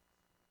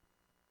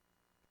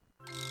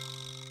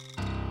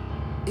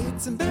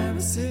It's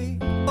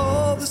embarrassing,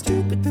 all the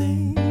stupid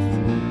things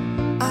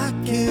I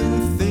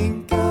can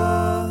think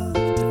of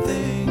to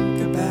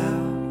think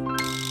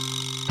about.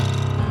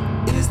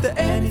 Is there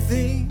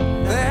anything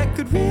that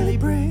could really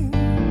bring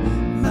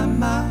my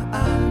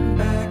mind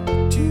back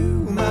to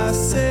my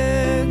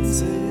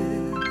senses?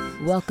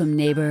 Welcome,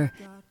 neighbor,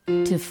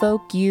 to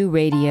Folk U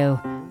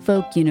Radio,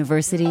 Folk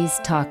University's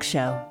talk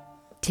show,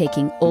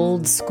 taking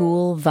old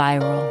school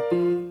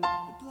viral.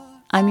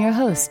 I'm your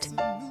host,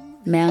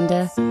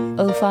 Manda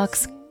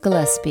Aufochs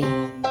Gillespie.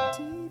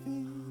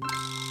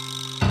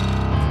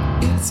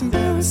 It's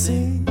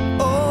embarrassing,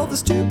 all the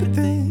stupid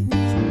things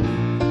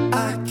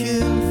I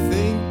can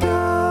think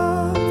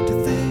of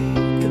to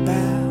think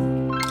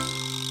about.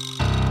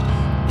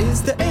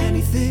 Is there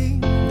anything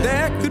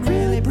that could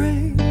really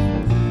bring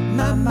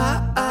my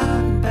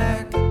mind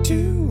back to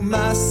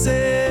my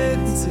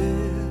senses?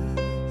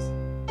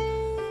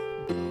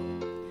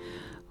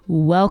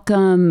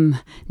 Welcome,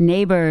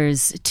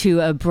 neighbors, to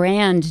a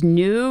brand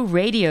new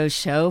radio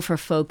show for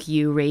Folk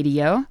U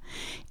Radio.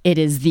 It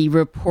is the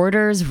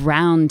Reporters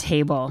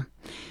Roundtable,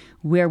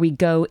 where we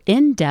go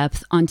in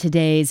depth on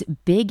today's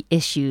big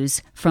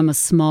issues from a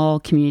small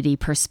community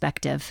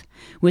perspective,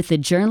 with the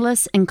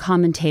journalists and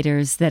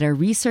commentators that are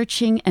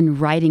researching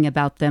and writing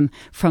about them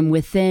from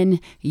within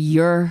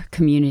your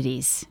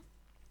communities.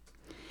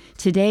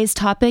 Today's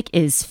topic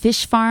is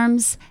fish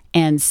farms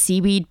and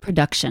seaweed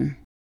production.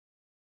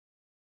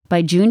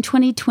 By June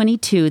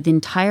 2022, the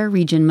entire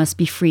region must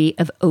be free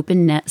of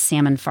open net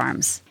salmon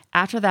farms.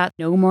 After that,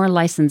 no more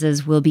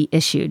licenses will be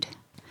issued.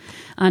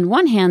 On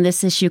one hand,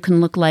 this issue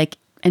can look like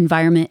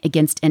environment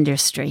against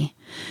industry.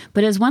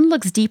 But as one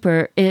looks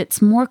deeper,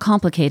 it's more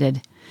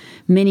complicated.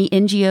 Many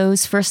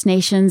NGOs, First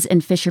Nations,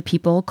 and fisher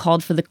people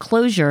called for the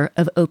closure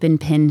of open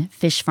pen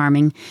fish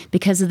farming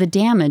because of the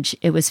damage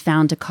it was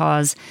found to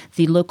cause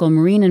the local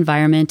marine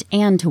environment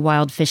and to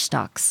wild fish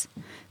stocks.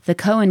 The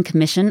Cohen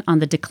Commission on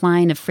the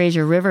Decline of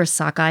Fraser River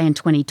sockeye in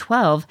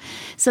 2012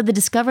 said the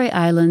Discovery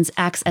Islands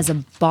acts as a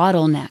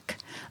bottleneck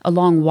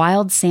along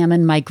wild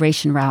salmon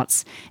migration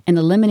routes, and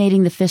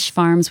eliminating the fish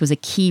farms was a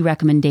key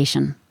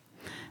recommendation.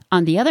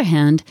 On the other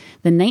hand,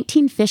 the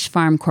 19 fish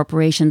farm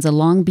corporations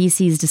along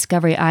BC's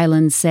Discovery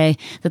Islands say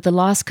that the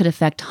loss could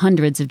affect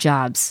hundreds of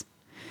jobs.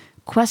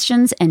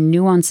 Questions and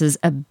nuances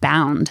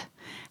abound.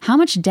 How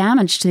much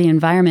damage to the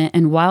environment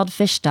and wild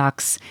fish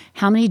stocks?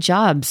 How many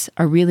jobs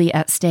are really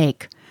at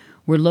stake?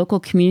 Were local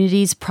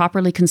communities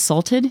properly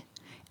consulted?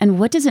 And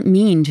what does it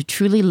mean to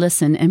truly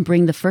listen and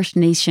bring the First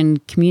Nation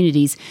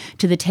communities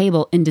to the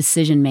table in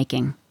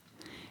decision-making?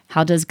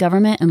 How does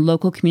government and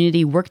local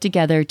community work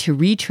together to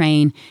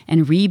retrain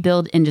and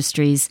rebuild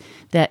industries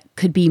that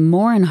could be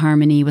more in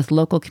harmony with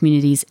local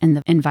communities and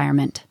the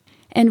environment?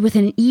 And with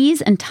an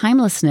ease and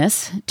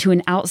timelessness to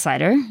an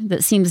outsider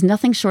that seems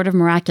nothing short of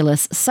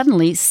miraculous,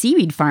 suddenly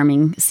seaweed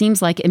farming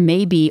seems like it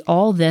may be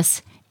all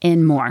this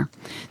and more.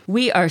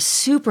 We are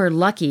super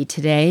lucky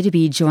today to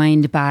be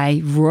joined by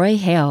Roy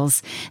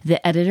Hales,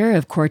 the editor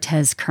of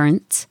Cortes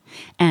Currents,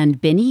 and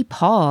Binny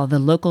Paul, the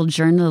local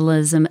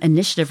journalism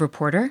initiative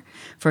reporter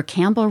for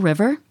Campbell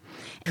River,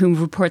 who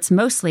reports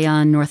mostly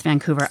on North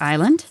Vancouver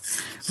Island.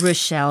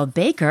 Rochelle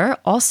Baker,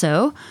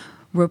 also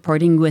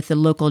reporting with the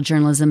local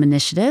journalism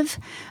initiative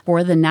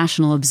or the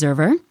National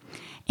Observer.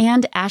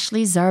 And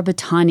Ashley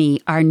Zarbatany,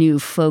 our new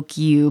Folk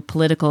U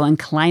political and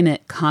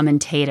climate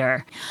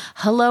commentator.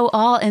 Hello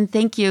all, and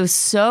thank you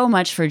so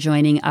much for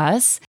joining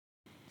us.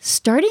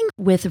 Starting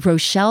with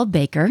Rochelle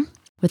Baker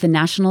with the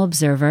National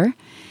Observer,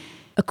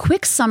 a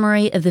quick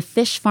summary of the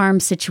fish farm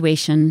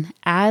situation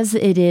as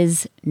it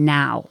is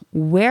now,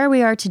 where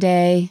we are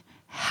today,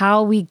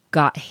 how we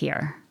got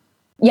here.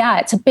 Yeah,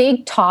 it's a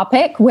big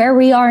topic. Where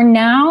we are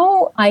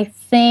now, I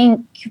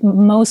think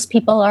most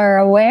people are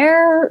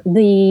aware.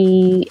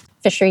 The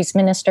Fisheries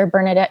Minister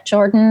Bernadette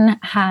Jordan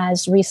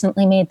has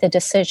recently made the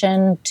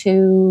decision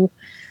to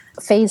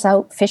phase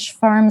out fish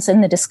farms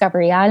in the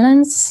Discovery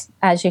Islands.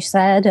 As you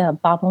said, a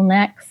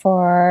bottleneck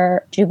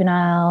for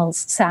juvenile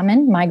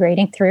salmon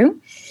migrating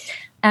through.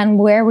 And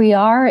where we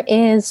are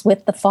is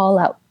with the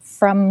fallout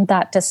from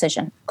that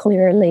decision.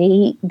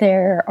 Clearly,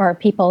 there are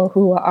people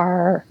who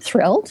are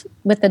thrilled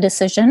with the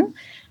decision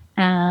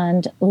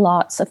and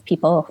lots of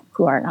people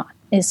who are not,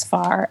 as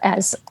far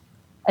as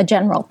a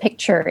general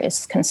picture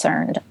is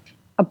concerned.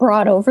 A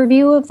broad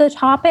overview of the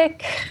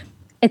topic,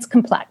 it's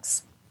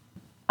complex.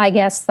 I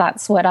guess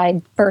that's what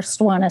I first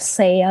want to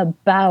say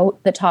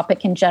about the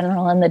topic in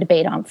general and the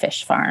debate on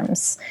fish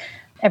farms.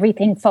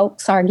 Everything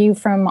folks argue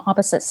from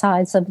opposite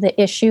sides of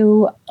the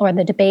issue or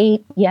the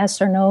debate,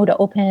 yes or no to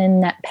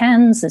open net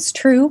pens, is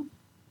true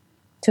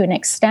to an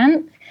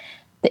extent.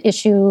 The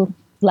issue,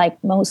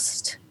 like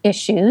most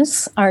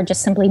issues, are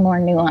just simply more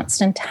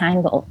nuanced and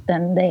tangled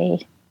than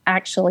they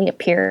actually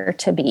appear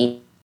to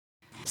be.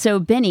 So,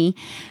 Binny,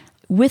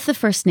 With the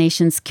First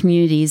Nations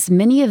communities,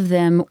 many of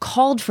them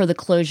called for the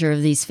closure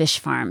of these fish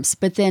farms.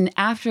 But then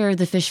after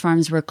the fish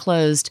farms were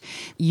closed,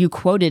 you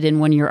quoted in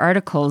one of your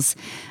articles,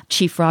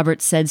 Chief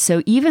Roberts said,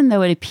 "So even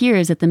though it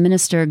appears that the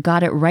minister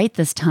got it right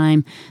this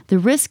time, the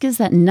risk is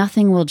that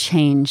nothing will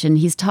change." And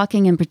he's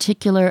talking in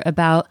particular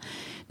about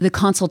the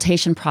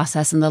consultation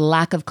process and the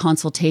lack of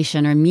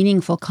consultation or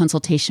meaningful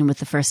consultation with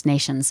the First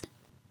Nations.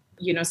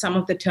 Some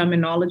of the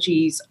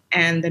terminologies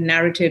and the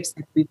narratives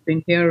that we've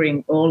been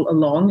hearing all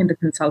along in the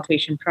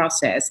consultation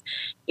process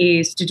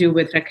is to do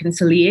with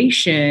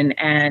reconciliation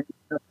and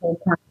the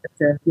whole concept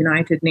of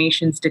United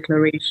Nations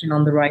Declaration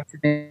on the Rights of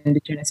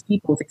Indigenous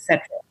Peoples,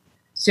 etc.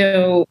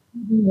 So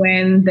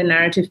when the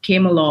narrative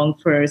came along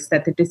first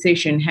that the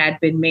decision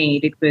had been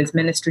made, it was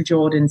Minister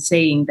Jordan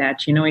saying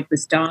that, it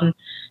was done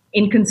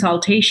in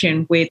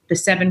consultation with the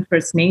 7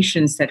 First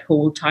Nations that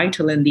hold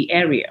title in the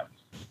area.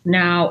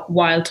 Now,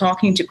 while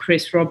talking to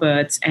Chris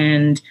Roberts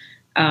and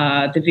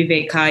the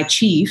Vivekai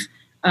chief,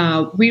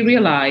 we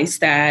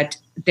realized that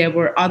there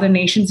were other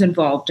nations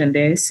involved in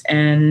this.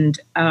 And,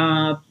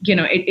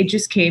 it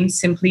just came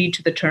simply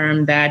to the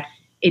term that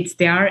it's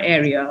their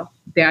area,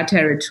 their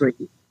territory,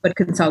 but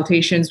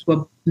consultations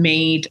were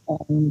made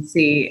on,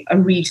 say, a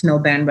regional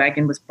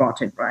bandwagon was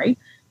brought in, right?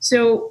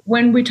 So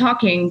when we're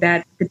talking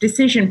that the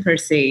decision per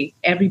se,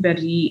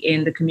 everybody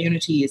in the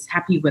community is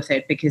happy with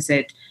it because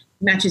it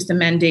matches the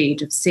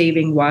mandate of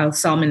saving wild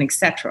salmon,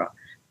 etc.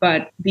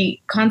 But the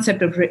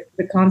concept of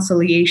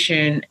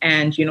reconciliation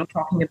and,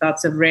 talking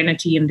about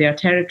sovereignty in their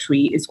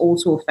territory is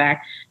also a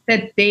fact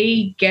that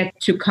they get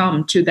to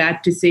come to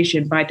that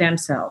decision by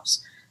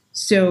themselves.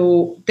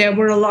 So there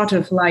were a lot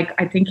of,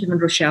 I think even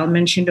Rochelle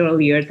mentioned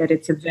earlier, that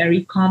it's a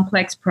very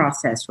complex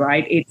process,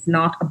 right? It's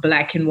not a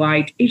black and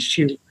white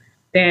issue.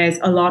 There's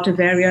a lot of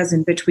areas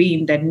in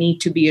between that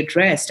need to be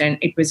addressed. And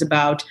it was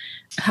about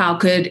how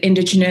could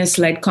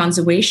Indigenous-led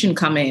conservation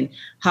come in?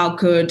 How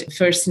could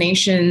First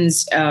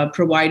Nations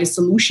provide a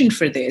solution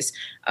for this?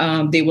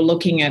 They were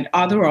looking at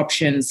other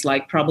options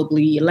like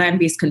probably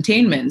land-based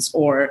containments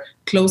or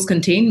closed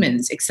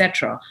containments,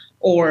 etc.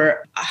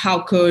 Or how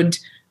could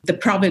the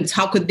province,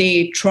 how could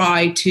they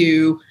try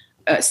to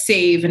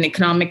save an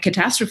economic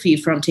catastrophe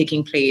from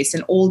taking place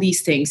and all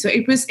these things. So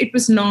it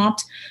was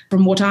not,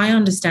 from what I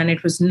understand,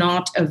 it was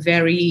not a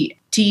very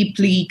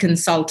deeply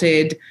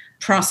consulted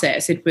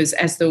process. It was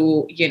as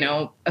though,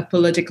 a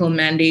political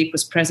mandate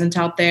was present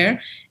out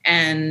there.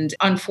 And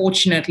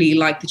unfortunately,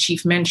 like the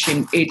chief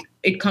mentioned,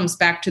 it comes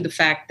back to the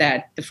fact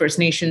that the First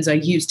Nations are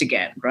used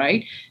again,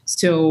 right?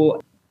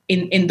 So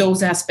in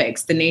those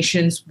aspects, the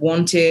nations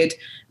wanted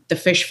the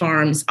fish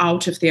farms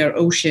out of their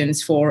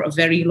oceans for a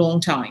very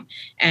long time.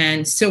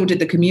 And so did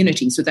the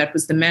community. So that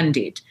was the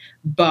mandate.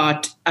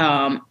 But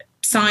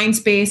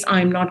science-based,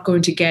 I'm not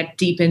going to get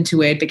deep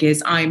into it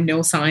because I'm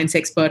no science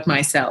expert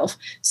myself.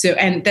 So,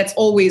 and that's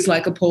always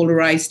like a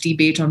polarized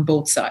debate on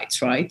both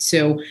sides, right?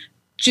 So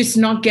just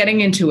not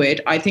getting into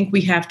it, I think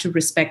we have to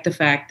respect the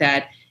fact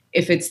that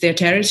if it's their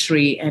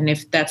territory and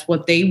if that's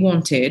what they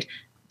wanted,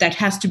 that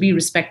has to be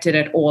respected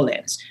at all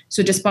ends.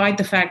 So despite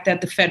the fact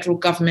that the federal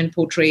government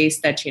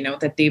portrays that,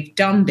 that they've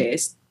done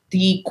this,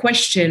 the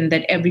question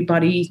that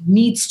everybody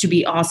needs to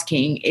be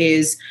asking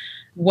is,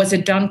 was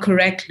it done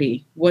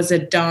correctly? Was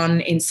it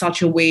done in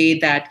such a way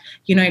that,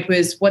 it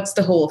was, what's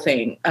the whole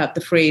thing?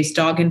 The phrase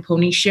dog and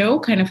pony show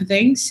kind of a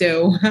thing.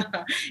 So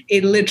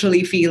it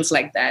literally feels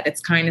like that. It's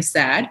kind of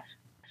sad.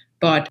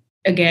 But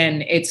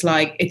again, it's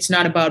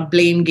not about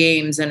blame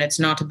games and it's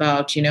not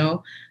about,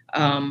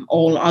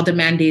 all other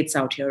mandates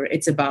out here.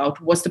 It's about,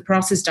 was the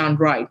process done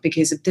right?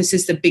 Because if this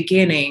is the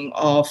beginning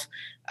of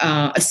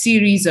a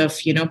series of,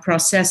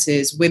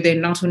 processes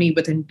not only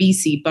within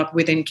BC, but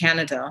within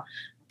Canada,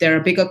 there are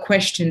bigger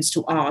questions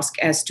to ask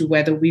as to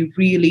whether we're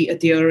really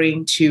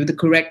adhering to the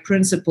correct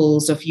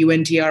principles of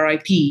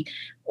UNDRIP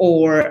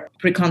or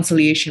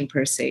reconciliation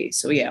per se.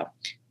 So, yeah.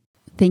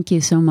 Thank you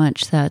so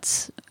much.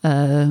 That's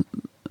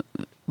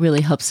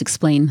really helps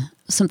explain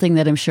something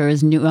that I'm sure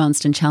is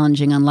nuanced and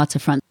challenging on lots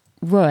of fronts.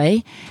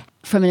 Roy,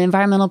 from an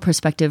environmental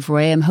perspective,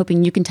 Roy, I'm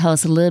hoping you can tell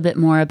us a little bit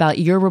more about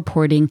your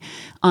reporting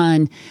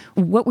on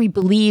what we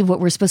believe,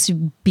 what we're supposed to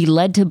be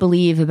led to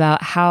believe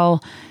about how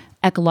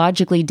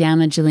ecologically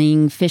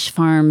damaging fish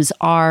farms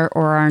are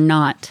or are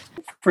not.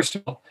 First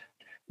of all,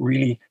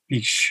 really be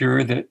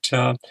sure that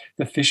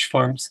the fish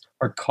farms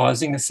are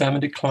causing the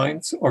salmon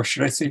declines, or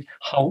should I say,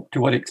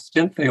 to what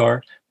extent they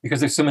are,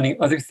 because there's so many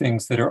other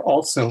things that are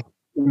also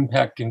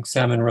impacting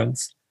salmon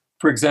runs.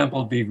 For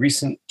example, the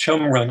recent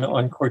chum run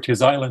on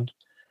Cortes Island,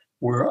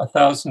 where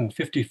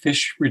 1,050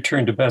 fish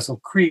returned to Basil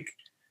Creek,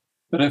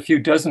 but a few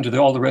dozen to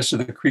all the rest of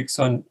the creeks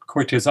on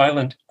Cortes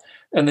Island.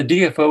 And the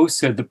DFO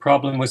said the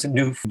problem was a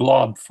new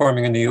blob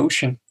forming in the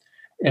ocean,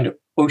 and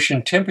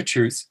ocean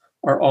temperatures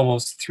are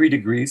almost 3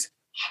 degrees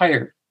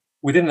higher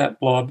within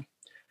that blob.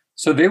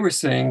 So they were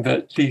saying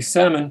that the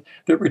salmon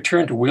that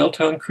returned to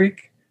Whaletown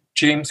Creek,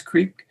 James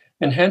Creek,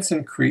 and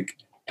Hanson Creek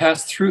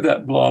passed through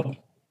that blob.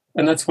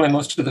 And that's why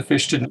most of the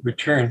fish didn't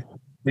return.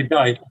 They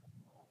died.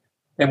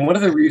 And one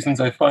of the reasons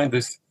I find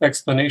this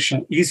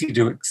explanation easy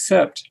to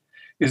accept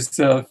is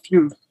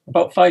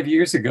about 5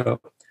 years ago,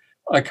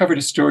 I covered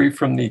a story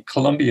from the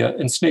Columbia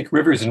and Snake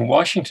Rivers in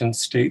Washington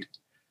state,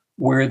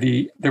 where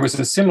there was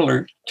a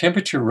similar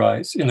temperature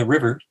rise in the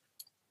river,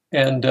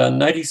 and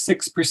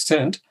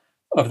 96%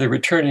 of the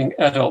returning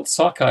adult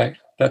sockeye,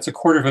 that's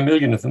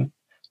 250,000 of them,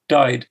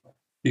 died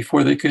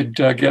before they could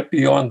get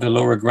beyond the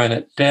Lower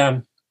Granite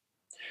Dam.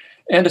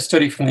 And a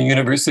study from the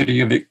University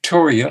of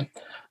Victoria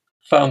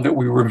found that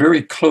we were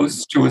very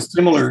close to a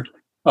similar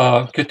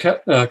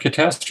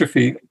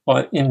catastrophe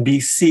in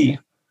BC.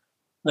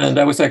 And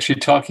I was actually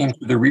talking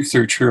to the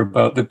researcher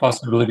about the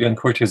possibility on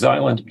Cortes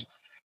Island.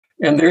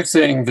 And they're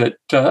saying that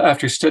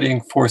after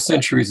studying 4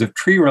 centuries of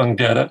tree rung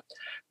data,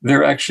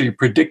 they're actually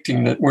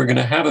predicting that we're going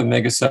to have a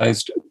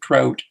mega-sized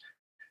drought.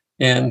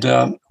 And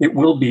it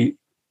will be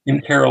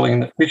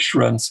imperiling the fish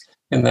runs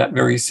in that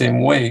very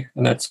same way.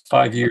 And that's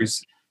 5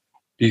 years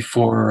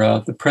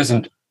before the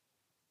present.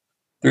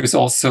 There's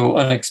also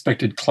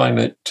unexpected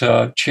climate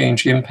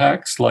change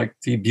impacts like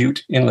the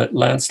Butte Inlet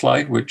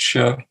landslide, which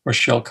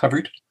Rochelle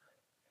covered.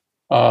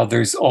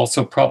 There's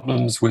also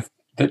problems with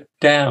the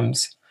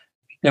dams.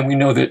 And we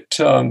know that,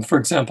 for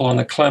example, on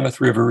the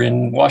Klamath River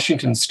in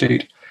Washington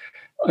state,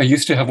 I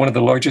used to have one of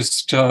the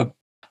largest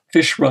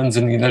fish runs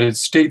in the United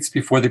States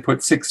before they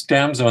put 6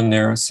 dams on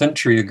there a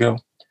century ago.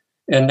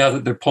 And now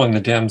that they're pulling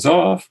the dams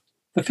off,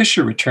 the fish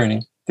are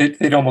returning.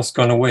 They'd almost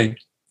gone away.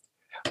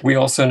 We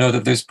also know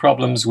that there's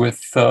problems with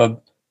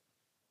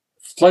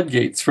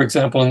floodgates, for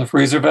example, in the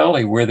Fraser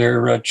Valley, where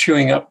they're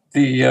chewing up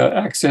the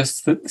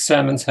access that the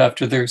salmons have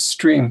to their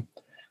stream,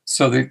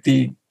 so that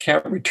they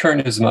can't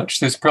return as much.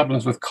 There's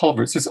problems with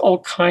culverts. There's all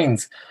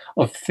kinds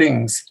of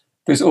things.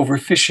 There's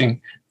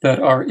overfishing that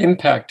are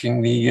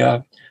impacting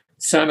the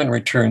salmon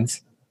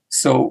returns.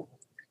 So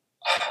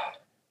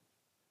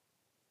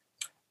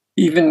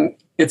even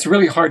it's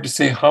really hard to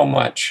say how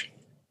much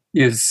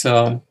is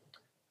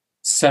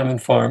salmon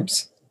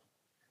farms.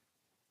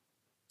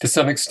 To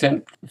some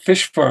extent,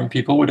 fish farm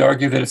people would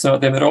argue that it's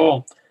not them at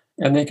all.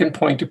 And they can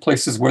point to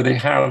places where they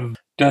have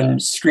done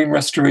stream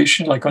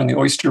restoration, like on the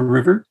Oyster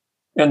River,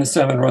 and the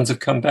salmon runs have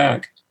come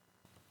back.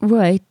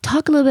 Roy,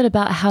 talk a little bit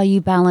about how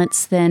you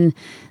balance then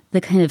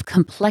the kind of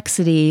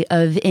complexity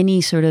of any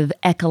sort of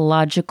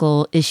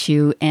ecological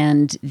issue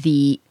and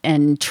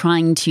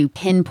trying to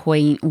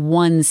pinpoint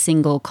one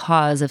single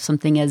cause of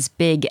something as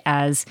big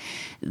as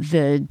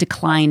the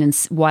decline in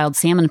wild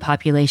salmon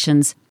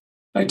populations.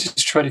 I just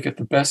try to get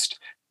the best,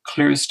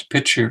 clearest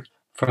picture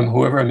from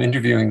whoever I'm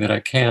interviewing that I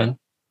can,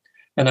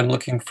 and I'm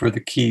looking for the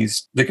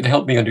keys that can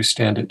help me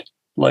understand it.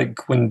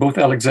 Like when both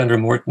Alexandra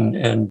Morton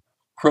and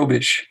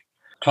Krobish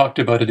talked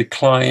about a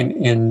decline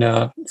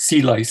in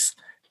sea lice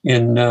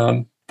in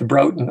the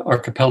Broughton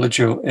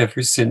Archipelago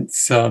ever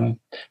since the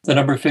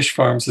number of fish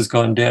farms has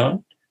gone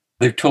down.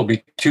 They've told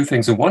me 2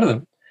 things, and one of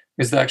them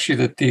is actually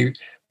that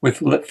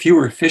with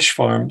fewer fish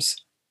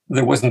farms,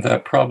 there wasn't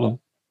that problem.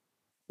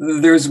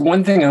 There's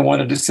one thing I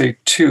wanted to say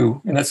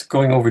too, and that's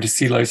going over to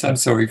sea lice. I'm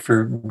sorry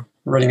for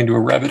running into a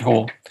rabbit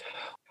hole.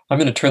 I'm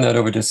going to turn that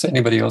over to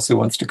anybody else who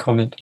wants to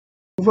comment.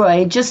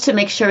 Roy, just to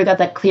make sure we got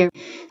that clear,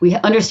 we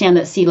understand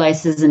that sea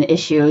lice is an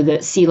issue,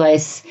 that sea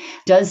lice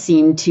does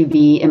seem to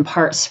be in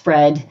part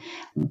spread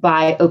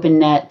by open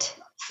net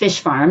fish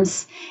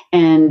farms,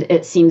 and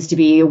it seems to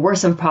be a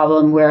worse of a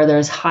problem where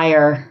there's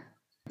higher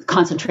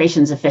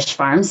concentrations of fish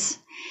farms.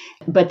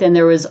 But then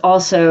there was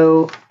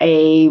also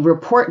a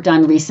report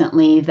done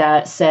recently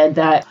that said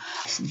that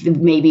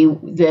maybe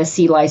the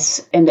sea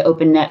lice and the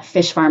open net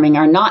fish farming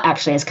are not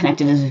actually as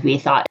connected as we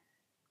thought.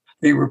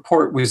 The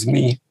report was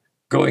me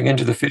going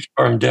into the fish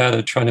farm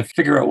data, trying to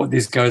figure out what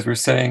these guys were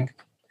saying.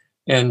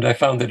 And I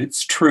found that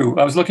it's true.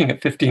 I was looking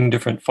at 15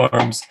 different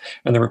farms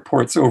and the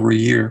reports over a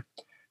year.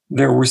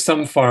 There were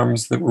some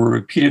farms that were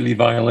repeatedly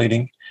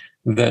violating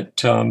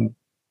that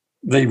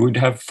they would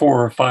have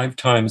 4 or 5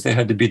 times they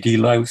had to be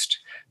deloused,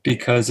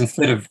 because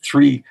instead of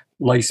 3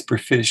 lice per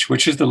fish,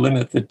 which is the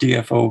limit that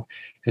DFO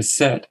has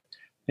set,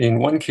 in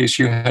one case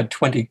you had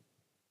 20.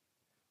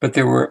 But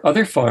there were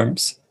other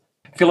farms,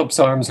 Phillips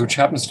Arms, which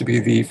happens to be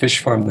the fish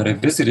farm that I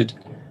visited,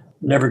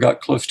 never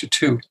got close to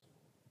 2.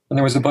 And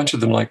there was a bunch of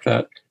them like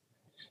that.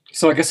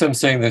 So I guess I'm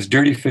saying there's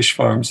dirty fish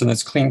farms and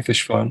there's clean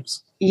fish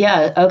farms.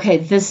 Yeah, okay,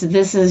 this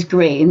is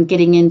great. And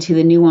getting into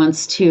the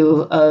nuance,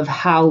 too, of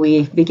how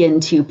we begin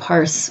to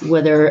parse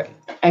whether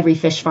every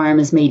fish farm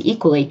is made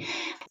equally.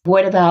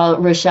 What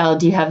about, Rochelle,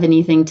 do you have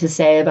anything to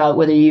say about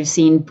whether you've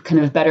seen kind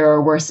of better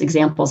or worse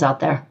examples out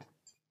there?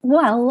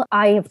 Well,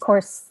 I, of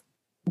course,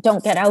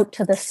 don't get out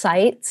to the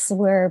sites.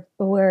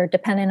 We're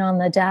dependent on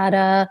the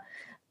data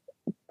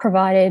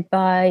provided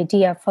by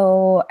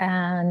DFO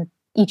and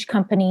each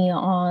company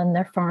on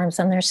their farms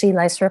and their sea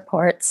lice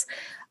reports.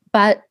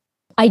 But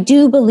I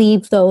do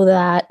believe, though,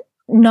 that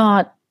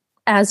not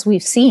as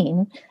we've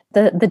seen,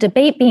 the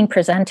debate being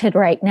presented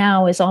right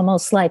now is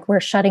almost like we're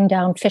shutting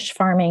down fish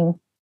farming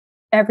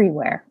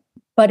everywhere.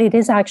 But it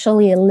is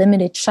actually a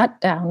limited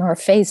shutdown or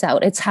phase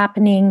out. It's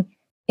happening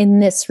in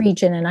this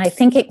region. And I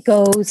think it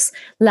goes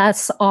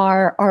less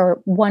are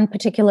one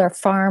particular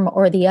farm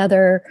or the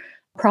other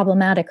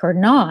problematic or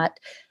not.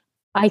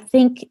 I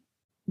think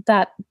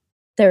that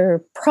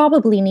there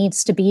probably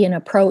needs to be an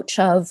approach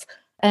of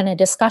and a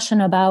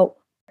discussion about,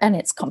 and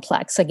it's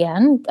complex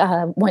again,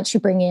 once you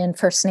bring in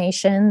First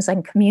Nations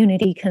and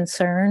community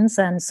concerns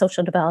and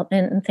social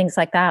development and things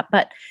like that.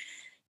 But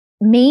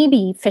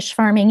maybe fish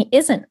farming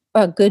isn't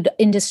a good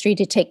industry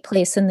to take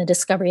place in the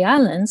Discovery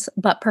Islands,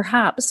 but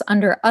perhaps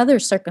under other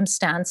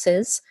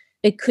circumstances,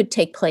 it could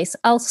take place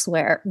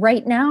elsewhere.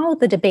 Right now,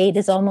 the debate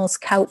is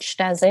almost couched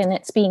as in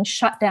it's being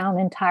shut down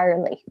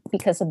entirely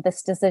because of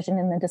this decision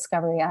in the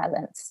Discovery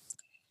Islands.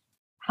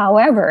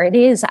 However, it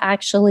is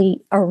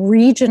actually a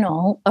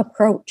regional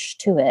approach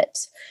to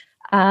it,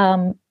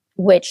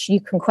 which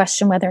you can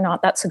question whether or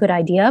not that's a good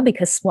idea,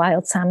 because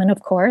wild salmon,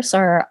 of course,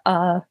 are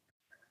a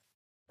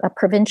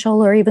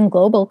provincial or even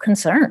global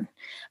concern.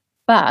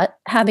 But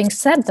having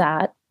said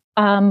that,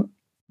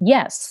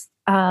 yes,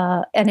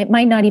 and it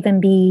might not even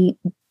be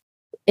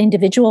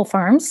individual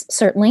farms.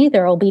 Certainly,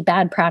 there will be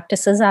bad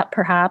practices at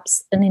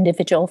perhaps an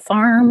individual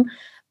farm,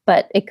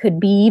 but it could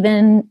be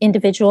even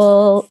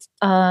individual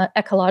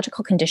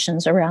ecological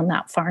conditions around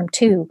that farm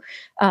too.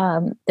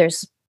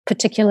 There's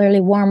particularly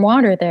warm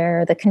water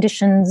there.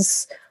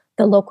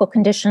 The local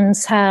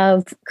conditions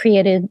have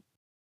created,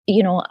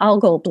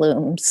 algal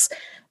blooms.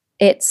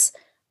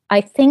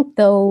 I think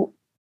though,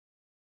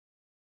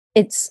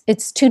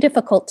 it's too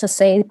difficult to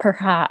say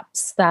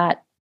perhaps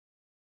that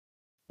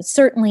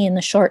certainly in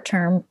the short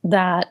term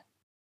that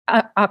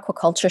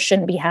aquaculture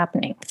shouldn't be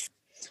happening.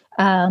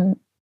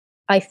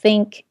 I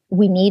think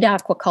we need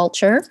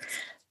aquaculture.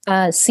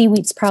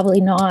 Seaweed's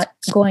probably not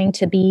going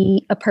to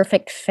be a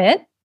perfect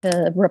fit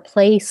to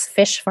replace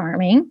fish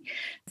farming.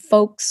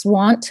 Folks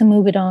want to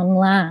move it on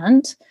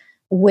land,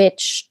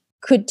 which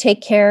could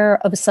take care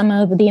of some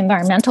of the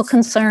environmental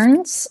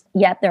concerns,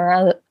 yet there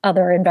are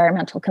other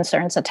environmental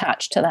concerns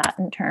attached to that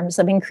in terms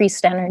of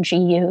increased energy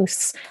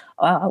use,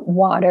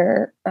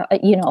 water,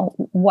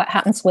 what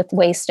happens with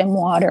waste and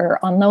water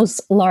on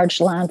those large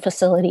land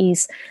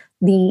facilities.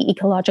 The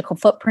ecological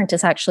footprint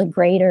is actually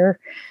greater.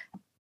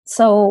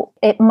 So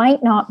it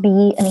might not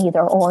be an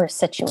either or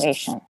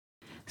situation.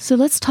 So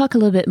let's talk a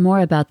little bit more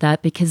about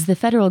that, because the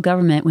federal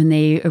government,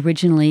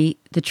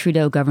 the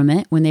Trudeau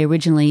government, when they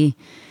originally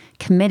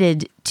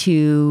committed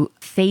to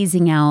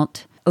phasing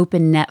out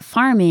open net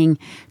farming,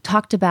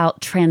 talked about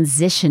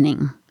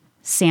transitioning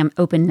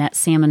open net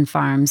salmon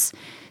farms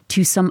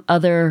to some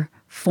other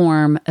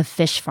form of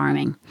fish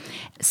farming,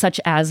 such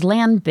as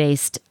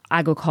land-based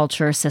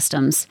agriculture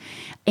systems.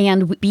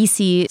 And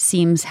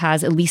BC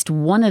has at least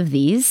one of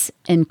these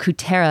in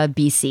Kutera,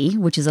 BC,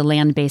 which is a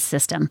land-based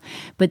system.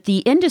 But the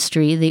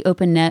industry, the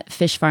open net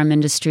fish farm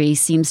industry,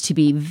 seems to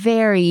be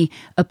very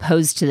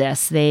opposed to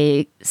this.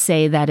 They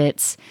say that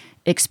it's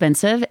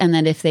expensive, and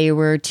that if they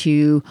were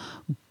to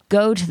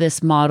go to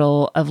this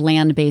model of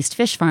land-based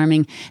fish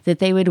farming, that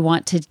they would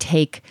want to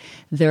take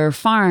their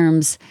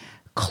farms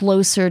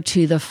closer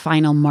to the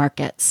final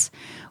markets,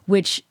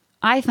 which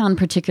I found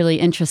particularly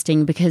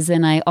interesting, because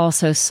then I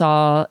also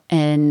saw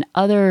in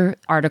other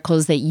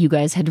articles that you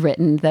guys had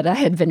written that I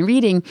had been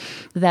reading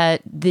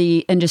that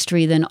the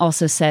industry then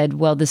also said,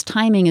 well, this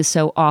timing is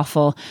so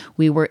awful,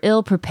 we were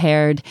ill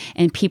prepared,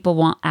 and people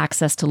want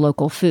access to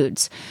local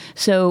foods.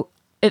 So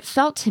it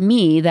felt to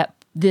me that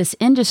this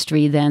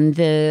industry then,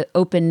 the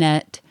open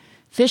net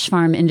fish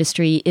farm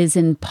industry, is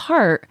in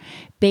part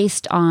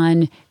based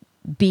on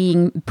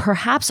being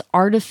perhaps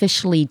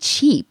artificially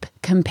cheap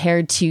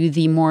compared to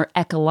the more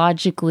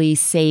ecologically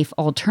safe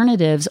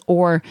alternatives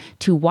or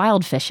to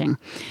wild fishing.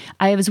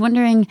 I was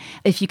wondering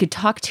if you could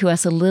talk to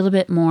us a little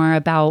bit more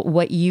about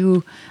what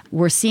you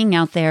were seeing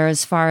out there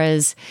as far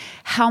as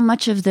how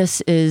much of this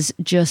is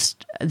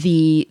just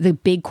the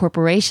big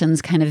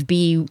corporations kind of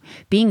being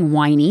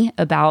whiny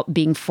about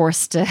being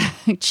forced to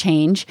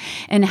change,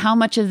 and how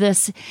much of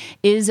this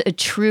is a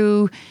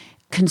true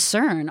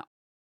concern.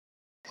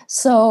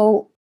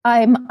 So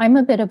I'm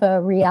a bit of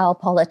a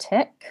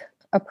realpolitik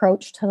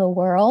approach to the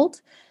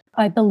world.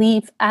 I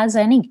believe as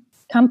any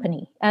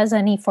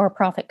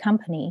for-profit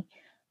company,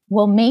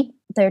 will make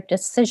their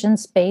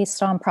decisions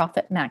based on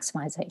profit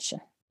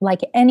maximization,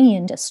 like any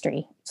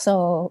industry.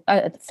 So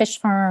fish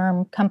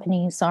farm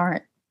companies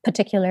aren't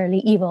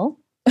particularly evil.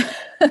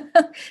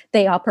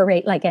 They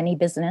operate like any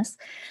business.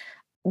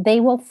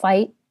 They will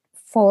fight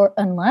for,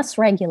 unless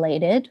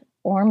regulated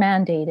or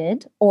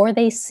mandated, or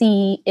they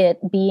see it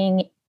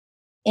being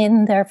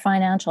in their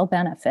financial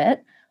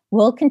benefit,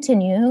 will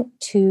continue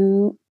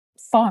to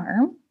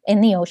farm in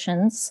the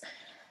oceans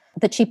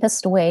the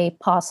cheapest way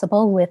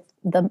possible with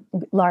the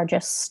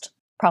largest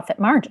profit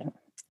margin.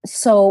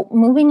 So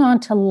moving on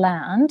to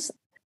land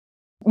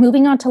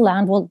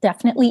will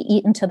definitely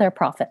eat into their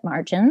profit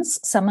margins.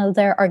 Some of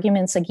their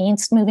arguments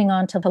against moving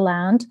on to the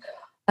land,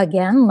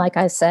 again, like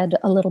I said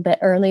a little bit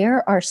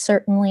earlier, are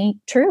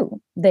certainly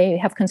true. They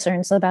have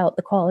concerns about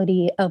the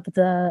quality of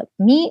the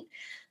meat.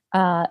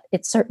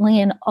 It's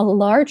certainly a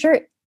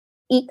larger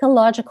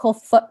ecological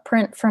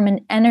footprint from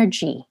an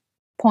energy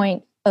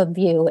point of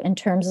view in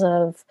terms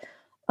of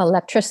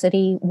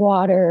electricity,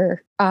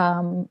 water,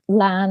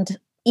 land,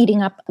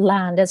 eating up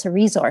land as a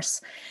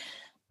resource.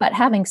 But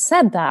having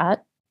said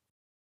that,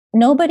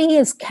 nobody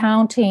is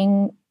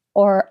counting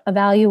or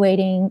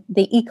evaluating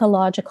the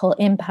ecological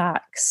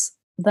impacts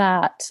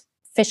that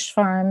fish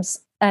farms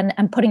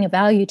and putting a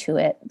value to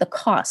it, the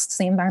costs,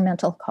 the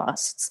environmental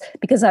costs,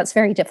 because that's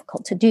very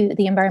difficult to do.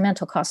 The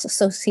environmental costs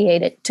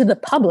associated to the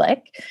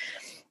public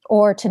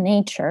or to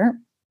nature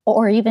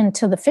or even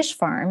to the fish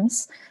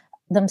farms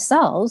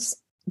themselves,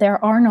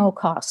 there are no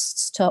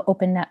costs to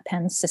open net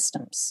pen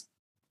systems,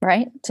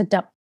 right? To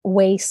dump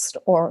waste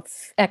or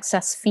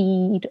excess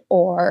feed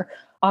or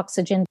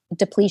oxygen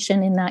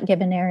depletion in that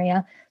given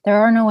area. There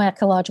are no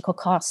ecological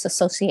costs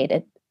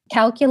associated,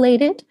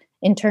 calculated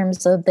in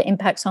terms of the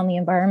impacts on the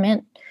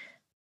environment,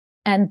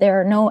 and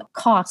there are no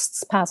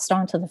costs passed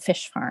on to the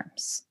fish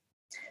farms.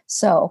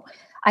 So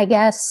I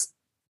guess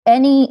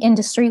any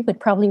industry would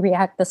probably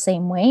react the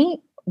same way.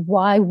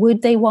 Why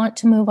would they want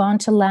to move on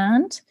to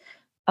land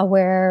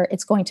where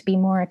it's going to be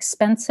more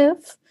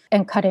expensive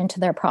and cut into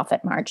their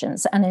profit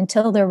margins? And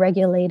until they're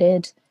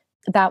regulated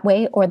that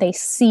way, or they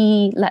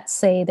see, let's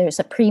say there's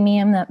a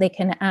premium that they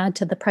can add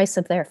to the price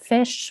of their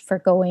fish for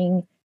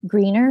going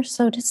greener,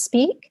 so to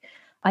speak,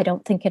 I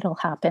don't think it'll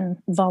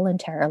happen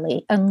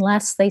voluntarily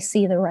unless they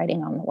see the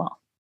writing on the wall.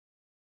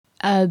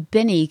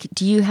 Binny,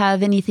 do you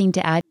have anything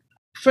to add?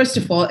 First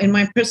of all, in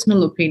my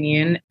personal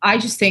opinion, I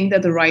just think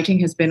that the writing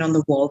has been on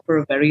the wall for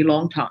a very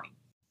long time.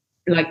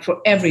 Like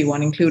for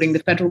everyone, including the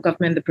federal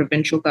government, the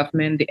provincial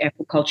government, the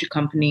aquaculture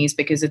companies,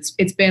 because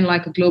it's been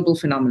like a global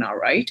phenomenon,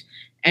 right?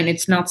 And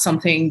it's not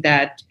something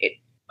that,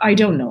 I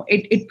don't know.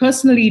 It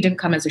personally didn't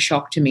come as a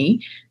shock to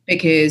me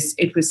because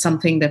it was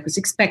something that was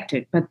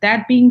expected. But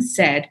that being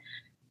said,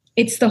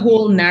 it's the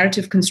whole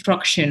narrative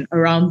construction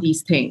around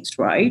these things,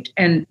 right?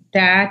 And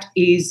that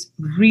is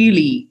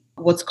really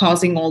what's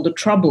causing all the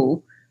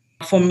trouble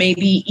for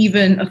maybe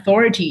even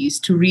authorities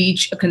to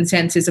reach a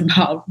consensus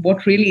about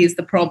what really is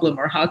the problem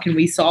or how can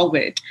we solve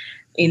it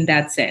in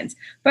that sense.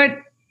 But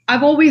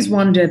I've always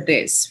wondered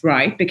this,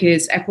 right?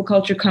 Because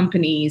aquaculture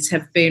companies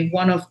have been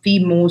one of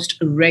the most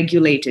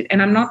regulated,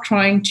 and I'm not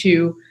trying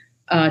to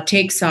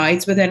take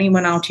sides with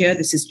anyone out here.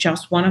 This is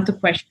just one of the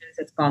questions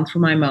that's gone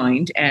through my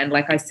mind. And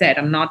like I said,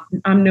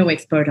 I'm no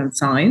expert on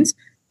science.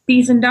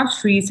 These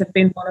industries have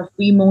been one of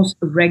the most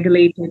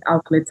regulated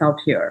outlets out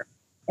here.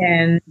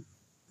 And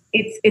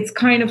it's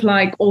kind of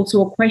like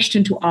also a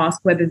question to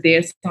ask whether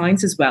their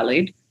science is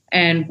valid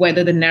and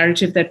whether the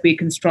narrative that we're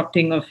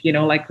constructing of,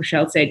 like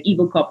Rochelle said,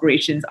 evil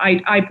corporations.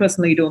 I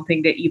personally don't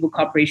think they're evil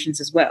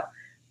corporations as well.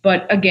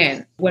 But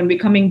again, when we're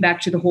coming back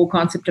to the whole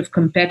concept of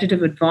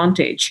competitive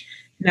advantage,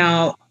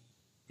 now,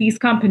 these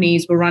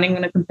companies were running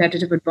on a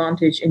competitive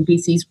advantage in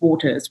BC's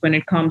waters when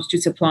it comes to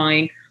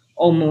supplying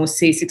almost,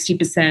 say,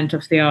 60%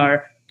 of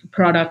their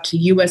product to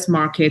US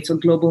markets or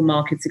global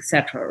markets,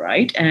 etc.,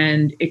 right?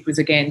 And it was,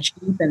 again,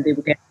 cheap and they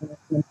were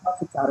getting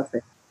profits out of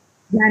it.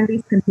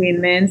 Land-based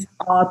containments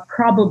are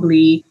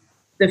probably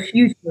the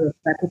future of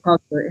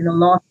aquaculture in a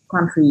lot of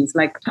countries.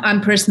 Like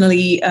I'm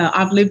personally,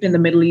 I've lived in the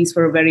Middle East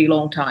for a very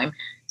long time.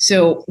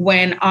 So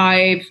when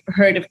I've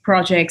heard of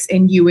projects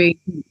in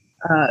UAE,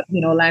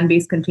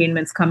 land-based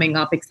containments coming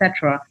up,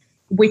 etc.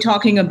 We're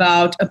talking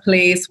about a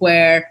place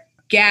where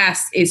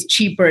gas is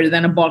cheaper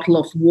than a bottle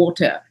of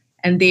water,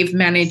 and they've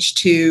managed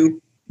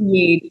to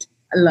create,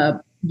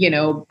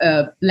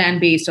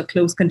 land-based or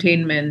closed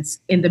containments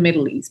in the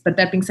Middle East. But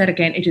that being said,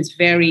 again,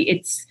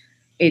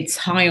 it's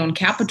high on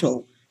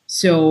capital.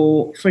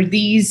 So for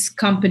these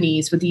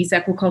companies, for these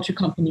aquaculture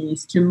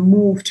companies to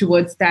move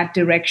towards that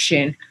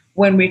direction,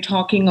 when we're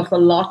talking of a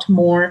lot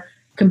more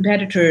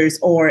competitors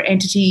or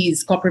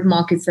entities, corporate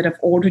markets that have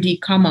already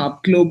come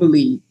up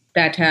globally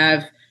that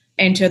have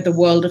entered the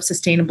world of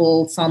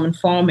sustainable salmon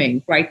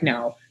farming right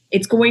now,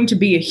 it's going to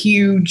be a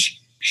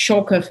huge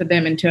shocker for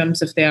them in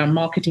terms of their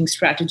marketing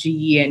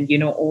strategy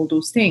and, all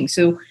those things.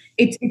 So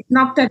it's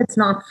not that it's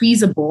not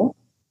feasible,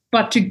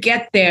 but to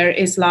get there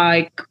is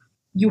like,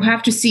 you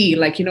have to see,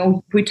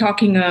 we're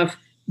talking of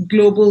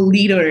global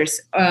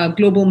leaders,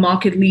 global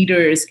market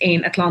leaders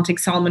in Atlantic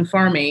salmon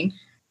farming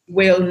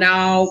will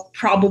now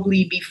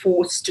probably be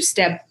forced to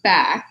step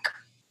back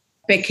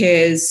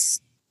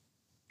because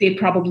they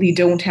probably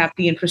don't have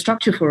the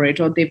infrastructure for it,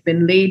 or they've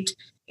been late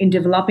in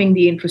developing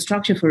the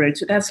infrastructure for it.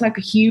 So that's like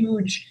a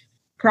huge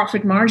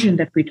profit margin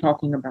that we're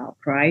talking about,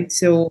 right?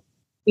 So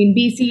in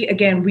BC,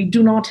 again, we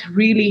do not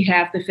really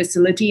have the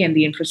facility and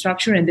the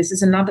infrastructure. And this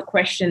is another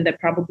question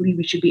that probably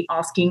we should be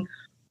asking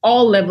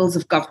all levels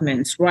of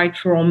governments, right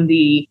from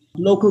the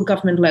local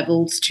government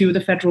levels to the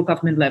federal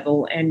government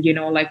level. And,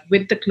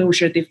 with the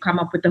closure, they've come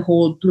up with the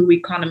whole blue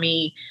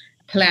economy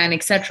plan,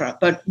 etc.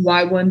 But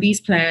why weren't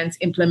these plans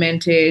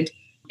implemented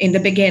in the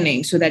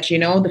beginning so that,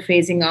 the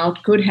phasing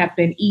out could have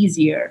been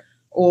easier,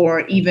 or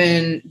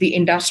even the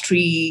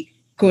industry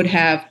could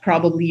have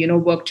probably,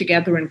 worked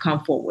together and come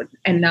forward.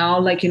 And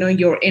now,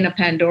 you're in a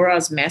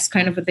Pandora's mess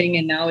kind of a thing.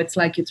 And now it's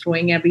like you're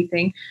throwing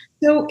everything.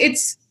 So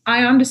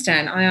I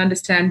understand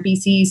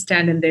BC's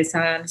stand in this.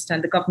 I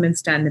understand the government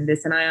stand in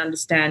this. And I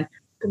understand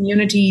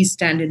communities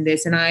stand in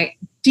this. And I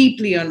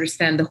deeply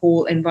understand the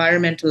whole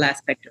environmental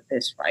aspect of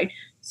this, right?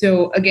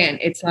 So again,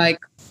 it's like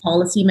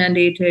policy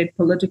mandated,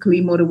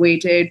 politically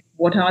motivated?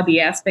 What are the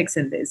aspects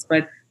in this?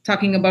 But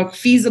talking about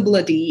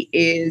feasibility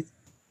is,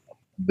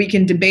 we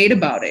can debate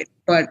about it,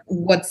 but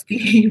what's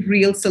the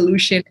real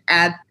solution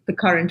at the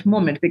current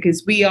moment?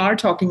 Because we are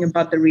talking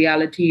about the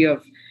reality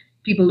of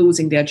people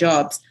losing their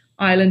jobs.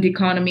 Island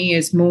economy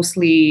is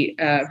mostly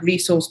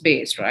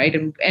resource-based, right?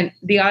 And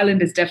the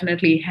island has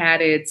definitely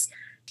had its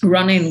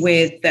run-in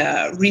with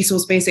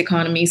resource-based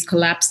economies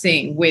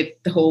collapsing, with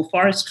the whole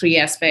forestry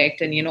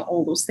aspect and,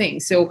 all those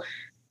things. So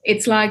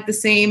it's like the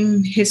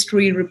same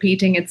history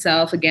repeating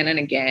itself again and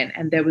again.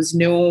 And there was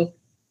no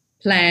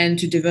plan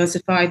to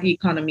diversify the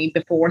economy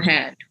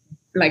beforehand.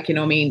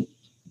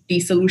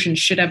 These solutions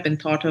should have been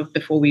thought of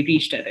before we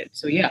reached at it.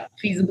 So yeah,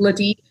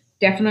 feasibility,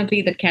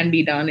 definitely that can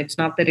be done. It's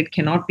not that it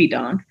cannot be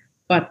done,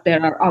 but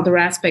there are other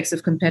aspects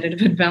of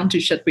competitive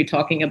advantage that we're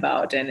talking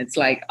about. And it's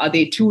like, are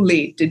they too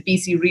late? Did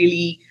BC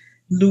really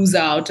lose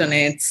out on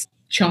its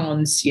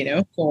chance,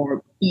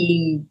 for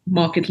being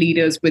market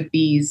leaders with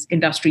these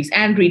industries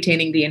and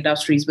retaining the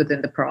industries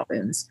within the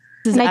province?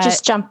 Can I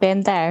just jump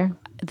in there?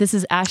 This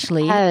is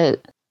Ashley.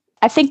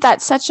 I think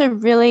that's such a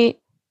really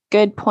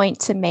good point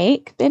to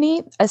make,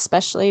 Binny,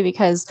 especially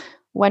because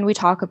when we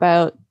talk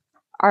about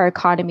our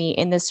economy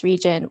in this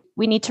region,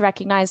 we need to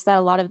recognize that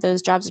a lot of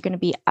those jobs are going to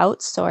be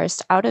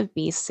outsourced out of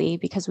BC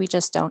because we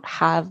just don't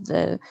have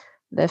the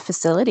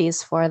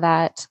facilities for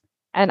that.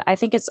 And I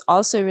think it's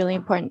also really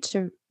important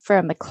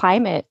from a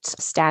climate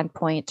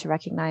standpoint to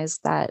recognize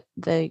that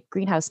the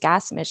greenhouse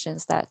gas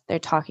emissions that they're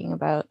talking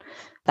about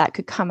that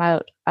could come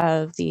out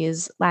of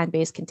these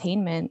land-based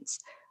containments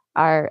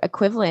are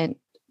equivalent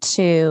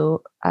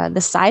to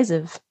the size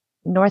of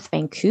North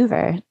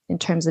Vancouver in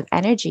terms of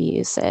energy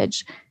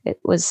usage. It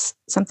was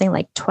something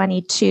like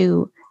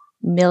 22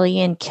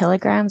 million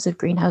kilograms of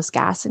greenhouse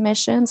gas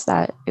emissions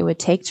that it would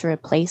take to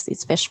replace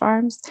these fish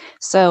farms.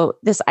 So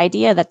this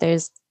idea that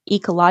there's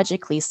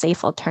ecologically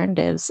safe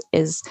alternatives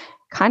is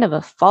kind of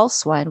a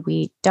false one.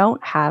 We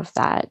don't have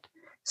that.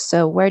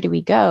 So where do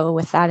we go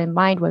with that in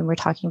mind when we're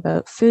talking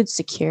about food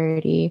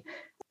security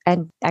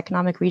and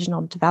economic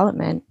regional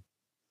development?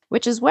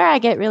 Which is where I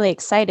get really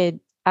excited,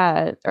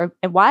 and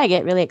why I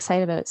get really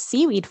excited about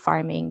seaweed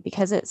farming,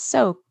 because it's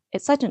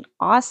such an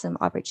awesome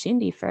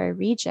opportunity for our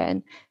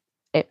region.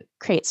 It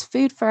creates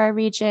food for our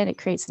region. It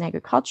creates an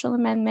agricultural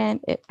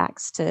amendment. It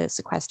acts to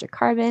sequester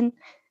carbon.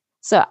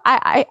 So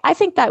I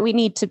think that we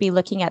need to be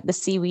looking at the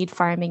seaweed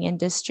farming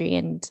industry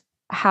and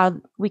how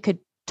we could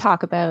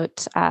talk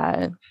about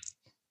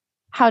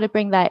how to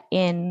bring that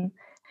in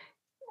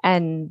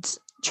and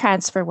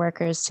transfer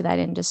workers to that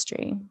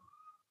industry.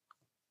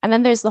 And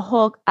then there's the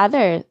whole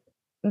other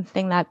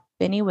thing that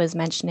Binny was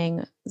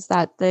mentioning, is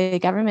that the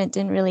government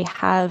didn't really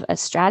have a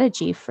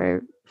strategy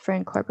for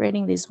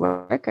incorporating these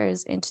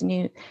workers into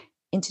new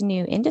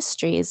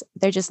industries.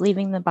 They're just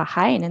leaving them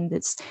behind, and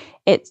it's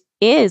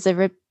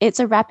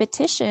a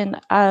repetition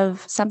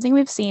of something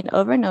we've seen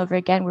over and over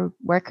again, where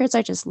workers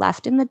are just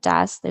left in the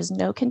dust. There's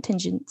no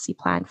contingency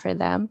plan for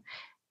them.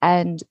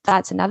 And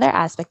that's another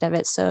aspect of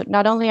it. So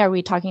not only are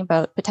we talking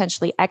about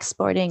potentially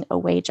exporting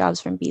away jobs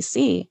from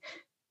BC,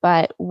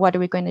 but what are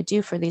we going to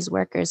do for these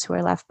workers who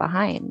are left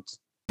behind?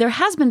 There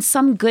has been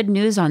some good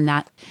news on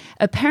that.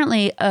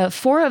 Apparently,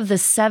 4 of the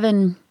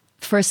 7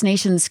 First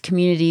Nations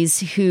communities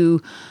who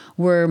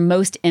were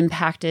most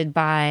impacted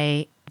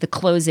by the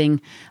closing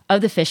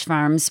of the fish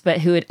farms,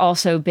 but who had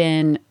also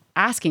been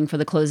asking for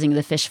the closing of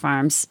the fish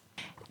farms,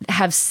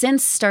 have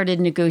since started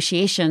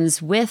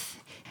negotiations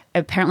with,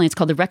 apparently it's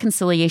called the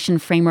Reconciliation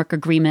Framework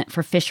Agreement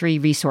for Fishery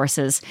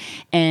Resources.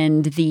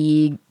 And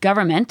the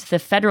government, the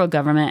federal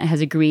government,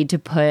 has agreed to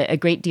put a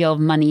great deal of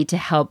money to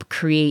help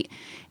create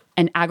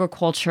an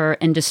agriculture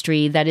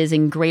industry that is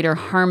in greater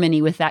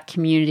harmony with that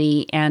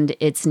community and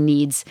its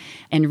needs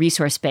and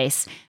resource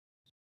base.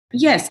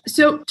 Yes.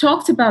 So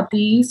talks about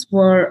these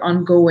were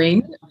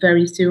ongoing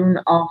very soon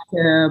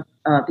after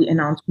the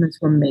announcements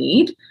were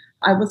made.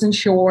 I wasn't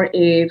sure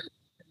if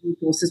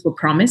resources were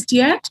promised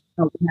yet.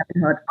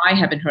 I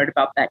haven't heard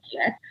about that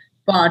yet.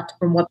 But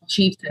from what the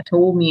chiefs had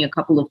told me, a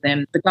couple of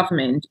them, the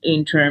government,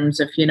 in terms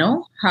of,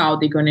 how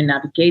they're going to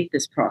navigate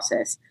this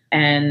process.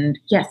 And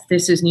yes,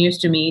 this is news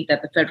to me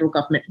that the federal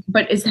government,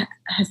 but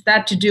has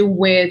that to do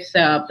with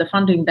the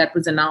funding that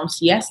was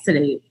announced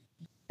yesterday,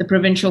 the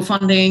provincial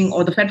funding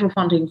or the federal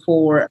funding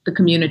for the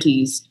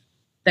communities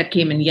that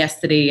came in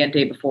yesterday and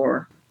day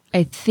before?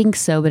 I think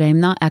so, but I'm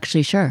not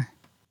actually sure.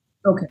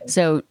 Okay.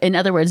 So in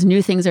other words,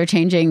 new things are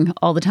changing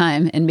all the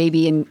time, and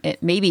maybe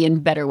in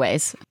better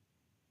ways.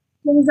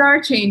 Things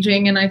are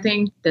changing, and I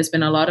think there's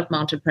been a lot of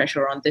mounted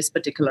pressure on this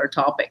particular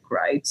topic,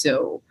 right?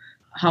 So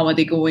how are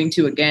they going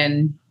to,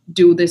 again,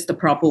 do this the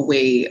proper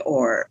way?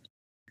 Or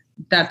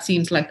that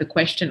seems like the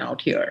question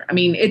out here. I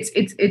mean, it's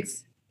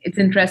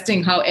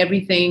interesting how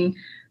everything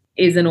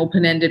is an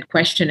open-ended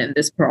question in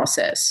this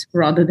process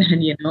rather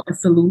than, a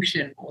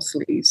solution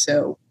mostly.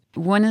 So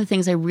One of the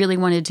things I really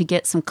wanted to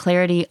get some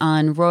clarity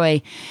on,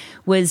 Roy,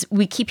 was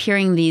we keep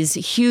hearing these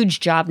huge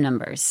job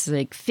numbers,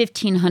 like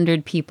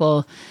 1,500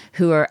 people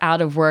who are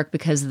out of work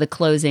because of the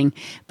closing.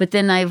 But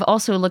then I've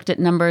also looked at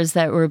numbers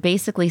that were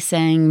basically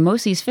saying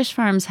most of these fish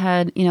farms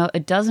had, a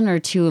dozen or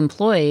two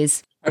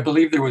employees. I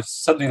believe there was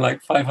something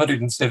like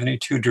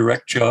 572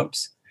 direct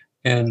jobs.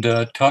 And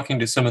talking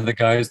to some of the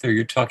guys there,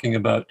 you're talking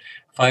about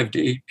 5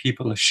 to 8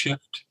 people a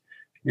shift.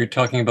 You're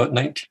talking about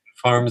 19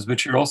 farms,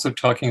 but you're also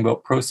talking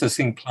about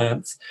processing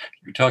plants.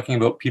 You're talking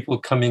about people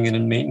coming in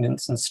and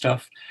maintenance and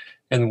stuff.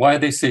 And why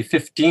they say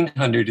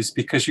 1,500 is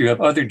because you have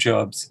other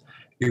jobs.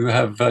 You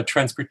have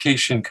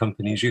transportation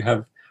companies. You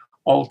have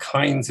all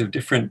kinds of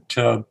different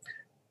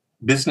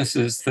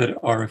businesses that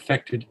are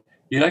affected.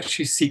 You'll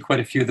actually see quite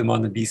a few of them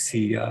on the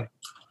BC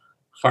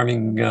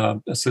Farming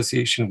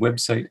Association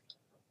website.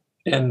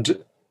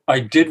 And I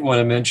did want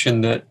to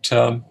mention that,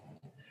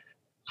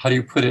 how do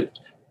you put it?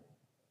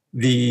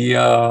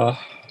 The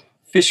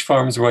fish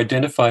farms were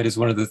identified as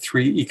one of the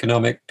 3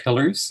 economic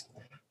pillars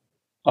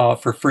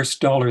for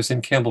first dollars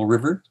in Campbell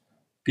River,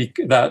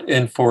 that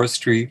and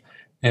forestry,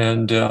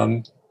 and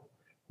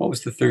what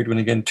was the third one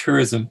again?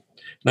 Tourism.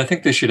 And I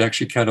think they should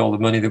actually count all the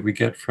money that we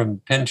get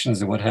from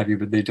pensions and what have you,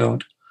 but they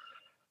don't.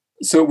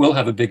 So it will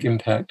have a big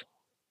impact.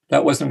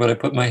 That wasn't what I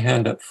put my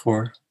hand up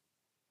for.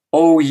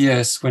 Oh,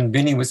 yes, when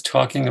Binny was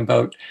talking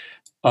about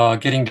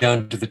getting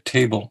down to the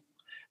table.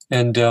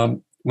 And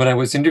when I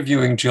was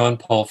interviewing John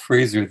Paul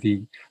Fraser,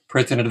 the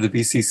president of the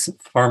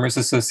BC Farmers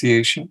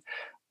Association,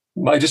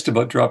 I just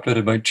about dropped out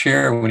of my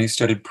chair when he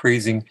started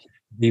praising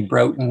the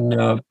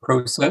Broughton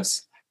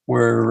process,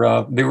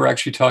 where they were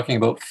actually talking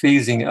about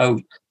phasing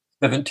out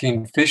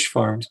 17 fish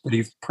farms, but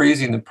he's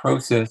praising the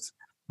process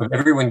of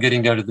everyone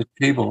getting down to the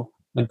table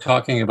and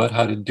talking about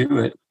how to do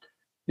it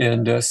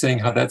and saying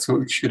how that's what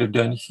we should have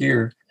done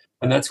here.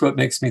 And that's what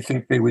makes me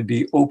think they would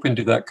be open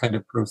to that kind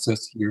of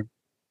process here.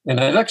 And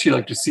I'd actually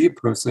like to see a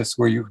process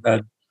where you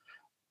had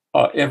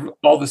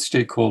all the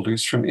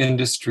stakeholders, from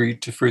industry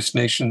to First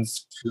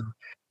Nations to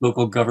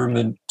local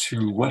government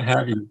to what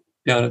have you,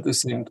 down at the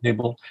same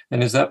table.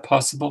 And is that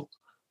possible?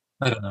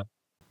 I don't know.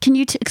 Can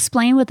you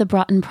explain what the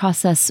Broughton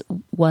process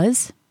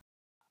was?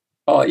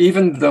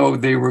 Even though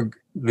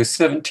the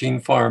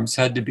 17 farms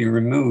had to be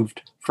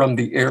removed from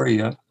the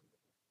area,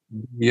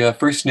 the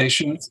First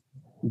Nations,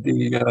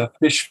 the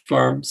fish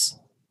farms,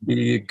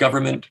 the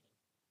government,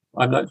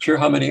 I'm not sure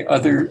how many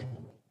other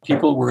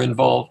people were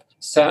involved,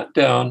 sat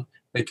down.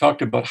 They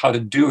talked about how to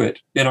do it.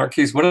 In our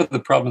case, one of the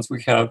problems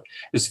we have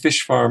is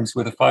fish farms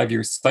with a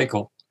 5-year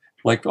cycle,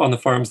 like on the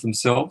farms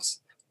themselves,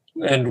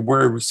 and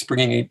we're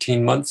springing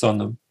 18 months on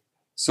them.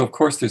 So of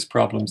course there's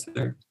problems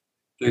there.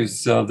 They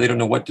don't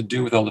know what to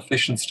do with all the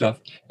fish and stuff.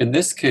 In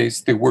this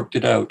case, they worked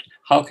it out.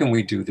 How can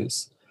we do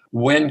this?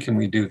 When can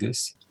we do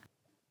this?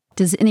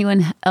 Does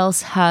anyone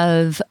else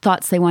have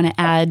thoughts they want to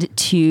add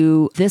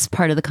to this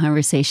part of the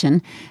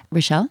conversation?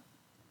 Rochelle?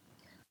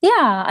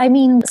 Yeah, I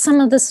mean, some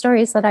of the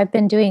stories that I've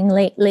been doing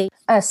lately,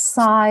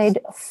 aside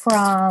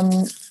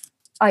from,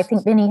 I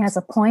think Binny has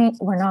a point,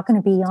 we're not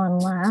going to be on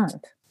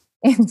land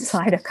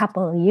inside a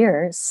couple of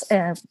years.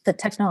 The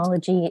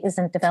technology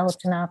isn't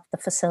developed enough, the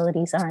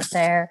facilities aren't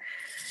there.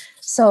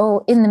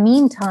 So in the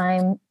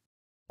meantime,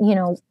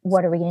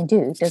 what are we going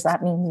to do? Does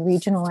that mean we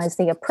regionalize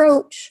the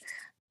approach?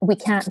 We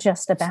can't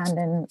just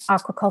abandon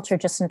aquaculture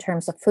just in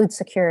terms of food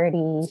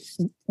security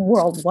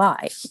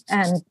worldwide.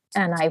 And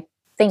I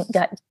think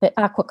that the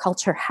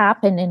aquaculture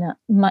happened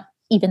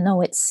even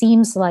though it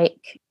seems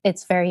like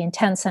it's very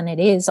intense, and it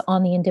is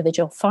on the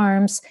individual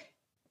farms,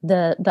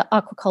 the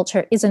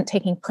aquaculture isn't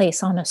taking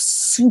place on a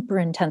super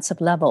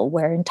intensive level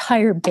where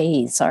entire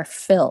bays are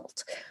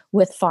filled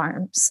with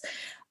farms.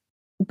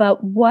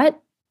 But what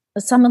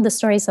some of the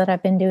stories that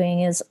I've been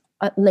doing is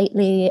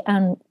lately,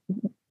 and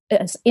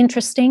it's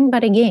interesting,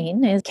 but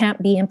again, it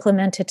can't be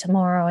implemented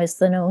tomorrow, is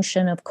the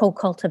notion of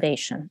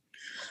co-cultivation.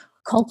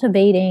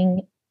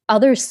 Cultivating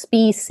other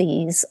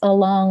species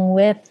along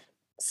with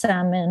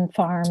salmon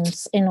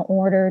farms in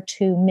order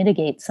to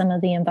mitigate some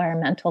of the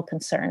environmental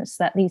concerns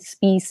that these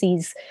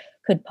species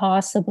could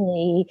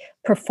possibly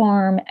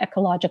perform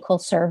ecological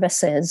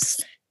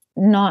services,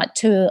 not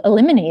to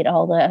eliminate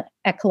all the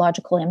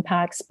ecological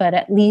impacts, but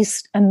at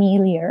least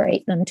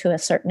ameliorate them to a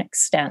certain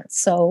extent.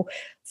 So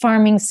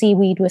farming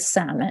seaweed with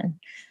salmon,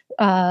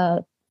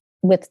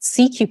 with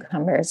sea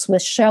cucumbers,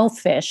 with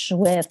shellfish,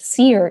 with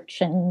sea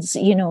urchins,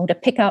 to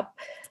pick up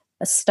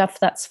stuff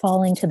that's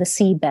falling to the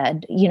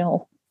seabed,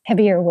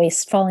 heavier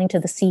waste falling to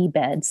the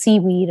seabed,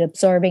 seaweed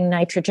absorbing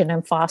nitrogen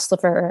and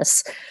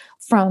phosphorus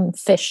from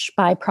fish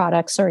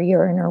byproducts or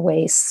urine or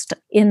waste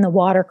in the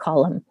water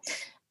column.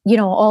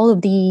 All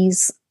of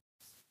these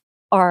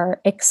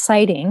are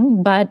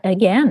exciting, but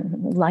again,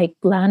 like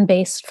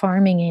land-based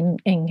farming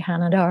in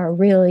Canada are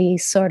really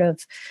sort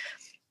of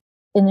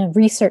in a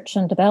research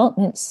and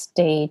development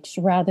stage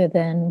rather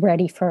than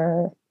ready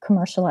for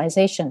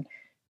commercialization.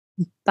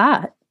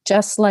 But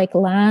just like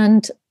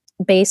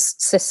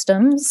land-based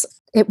systems,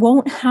 it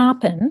won't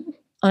happen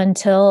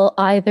until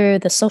either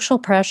the social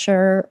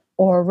pressure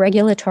or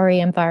regulatory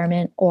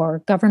environment or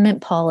government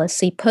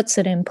policy puts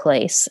it in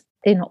place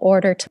in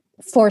order to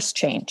force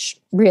change,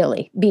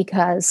 really,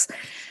 because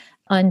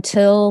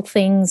until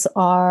things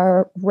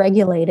are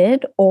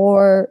regulated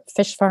or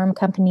fish farm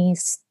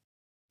companies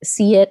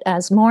see it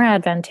as more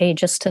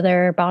advantageous to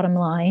their bottom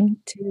line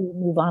to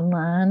move on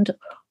land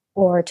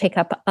or take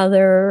up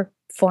other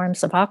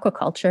forms of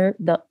aquaculture,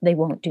 they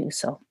won't do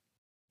so.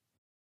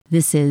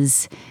 This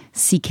is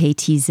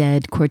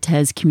CKTZ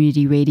Cortes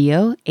Community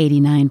Radio,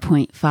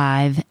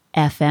 89.5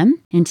 FM.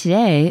 And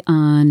today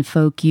on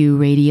Folk U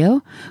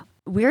Radio,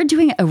 we're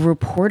doing a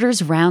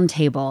reporters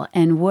roundtable.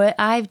 And what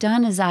I've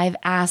done is I've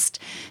asked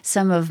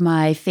some of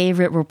my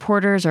favorite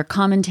reporters or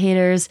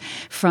commentators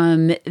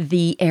from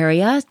the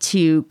area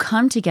to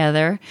come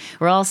together.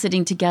 We're all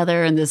sitting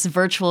together in this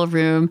virtual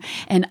room,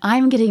 and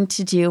I'm getting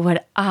to do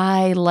what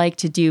I like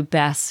to do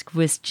best,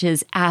 which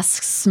is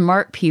ask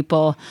smart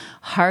people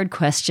hard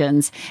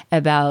questions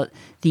about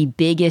the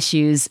big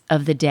issues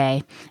of the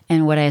day.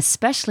 And what I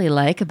especially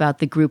like about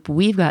the group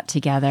we've got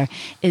together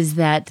is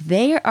that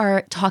they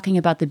are talking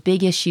about the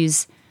big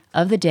issues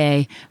of the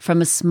day from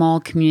a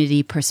small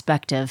community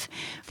perspective.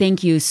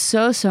 Thank you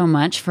so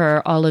much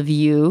for all of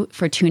you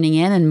for tuning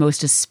in, and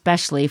most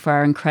especially for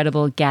our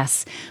incredible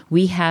guests.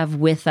 We have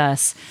with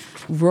us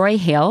Roy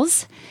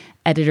Hales,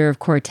 editor of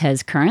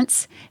Cortes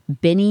Currents,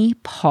 Binny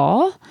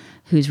Paul,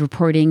 who's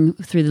reporting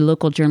through the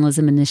local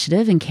journalism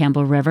initiative in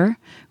Campbell River,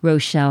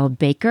 Rochelle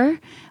Baker,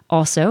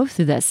 also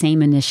through that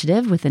same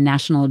initiative with the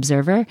National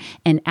Observer,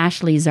 and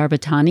Ashley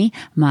Zarbatany,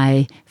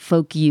 my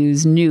Folk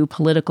U's new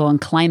political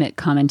and climate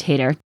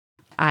commentator.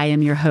 I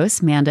am your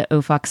host, Manda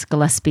Aufochs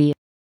Gillespie.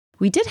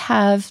 We did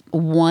have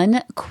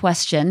one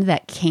question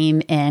that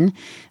came in.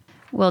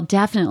 Well,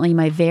 definitely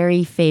my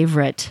very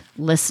favorite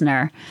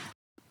listener,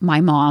 my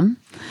mom,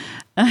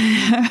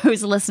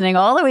 who's listening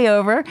all the way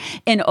over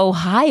in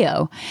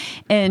Ohio,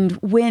 and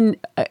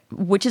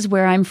which is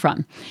where I'm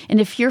from.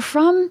 And if you're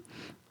from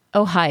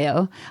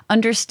Ohio,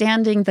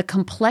 understanding the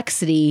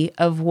complexity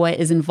of what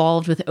is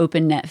involved with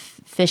open net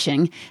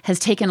fishing has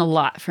taken a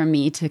lot for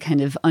me to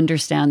kind of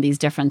understand these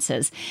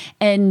differences.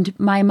 And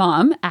my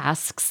mom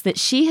asks that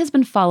she has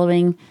been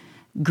following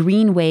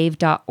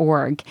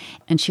greenwave.org,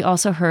 and she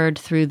also heard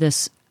through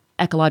this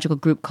ecological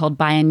group called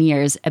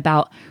Bioneers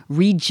about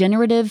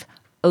regenerative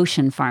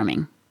ocean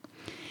farming.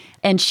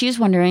 And she's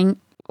wondering,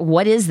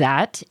 what is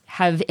that?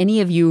 Have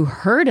any of you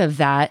heard of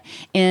that?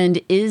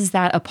 And is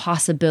that a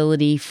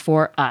possibility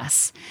for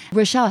us?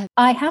 Rochelle?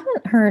 I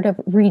haven't heard of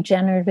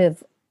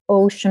regenerative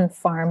ocean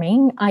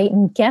farming.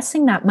 I'm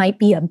guessing that might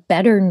be a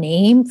better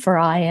name for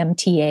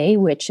IMTA,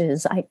 which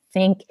is, I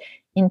think,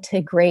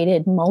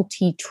 integrated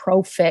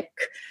multi-trophic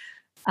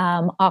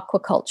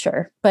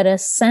aquaculture. But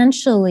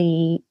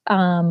essentially,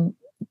 so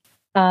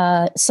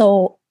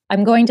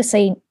I'm going to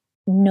say,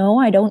 no,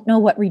 I don't know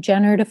what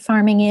regenerative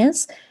farming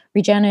is.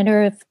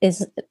 Regenerative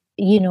is,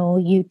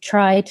 you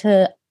try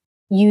to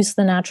use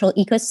the natural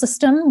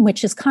ecosystem,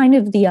 which is kind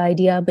of the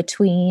idea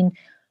between,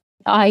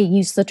 I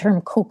use the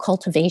term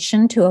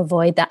co-cultivation to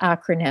avoid the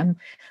acronym,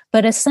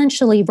 but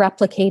essentially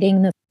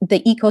replicating the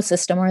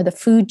ecosystem or the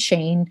food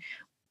chain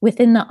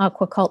within the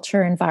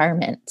aquaculture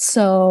environment.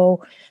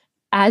 So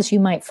as you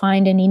might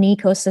find in an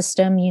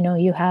ecosystem,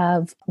 you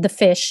have the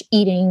fish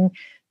eating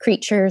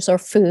creatures or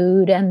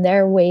food, and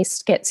their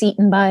waste gets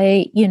eaten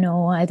by,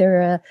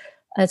 either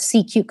a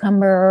sea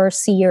cucumber or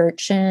sea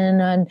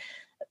urchin, and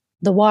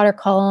the water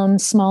column,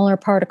 smaller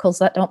particles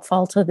that don't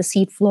fall to the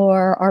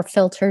seafloor are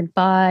filtered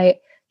by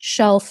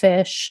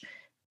shellfish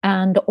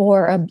and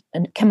or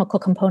chemical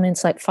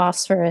components like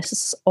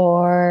phosphorus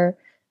or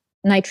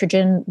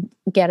nitrogen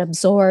get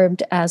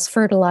absorbed as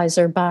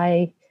fertilizer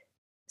by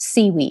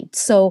seaweed.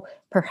 So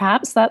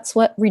perhaps that's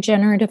what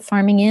regenerative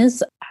farming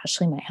is.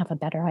 Ashley might have a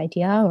better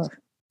idea, or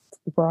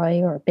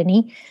Roy or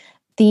Binny.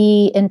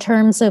 In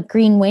terms of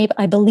Green Wave,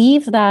 I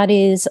believe that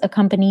is a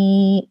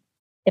company,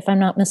 if I'm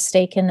not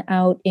mistaken,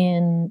 out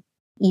in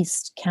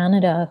East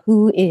Canada,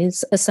 who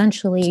is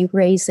essentially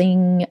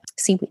raising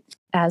seaweed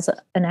as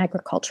an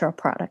agricultural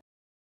product.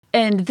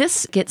 And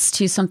this gets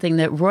to something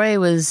that Roy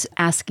was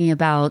asking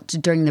about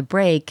during the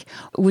break,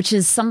 which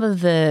is some of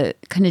the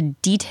kind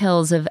of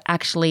details of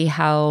actually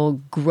how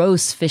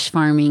gross fish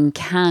farming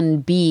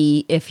can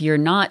be if you're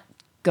not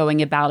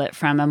going about it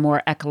from a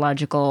more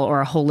ecological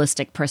or a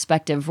holistic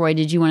perspective. Roy,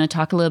 did you want to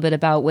talk a little bit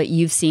about what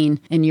you've seen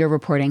in your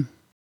reporting?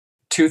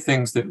 Two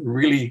things that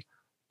really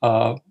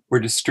were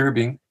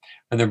disturbing,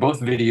 and they're both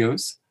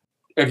videos.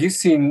 Have you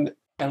seen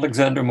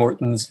Alexander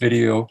Morton's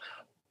video,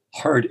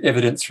 Hard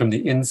Evidence from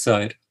the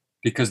Inside?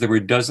 Because there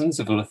were dozens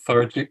of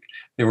lethargic,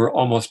 they were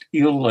almost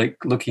eel-like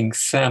looking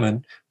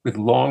salmon with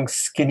long,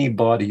 skinny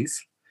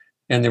bodies,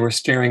 and they were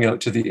staring out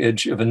to the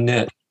edge of a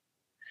net.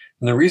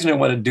 And the reason I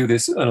want to do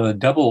this on a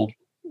double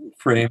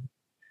frame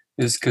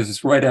is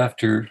because right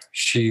after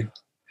she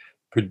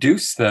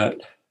produced that,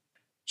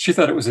 she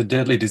thought it was a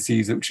deadly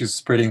disease which is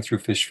spreading through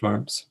fish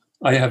farms.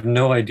 I have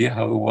no idea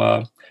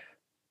how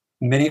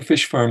many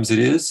fish farms it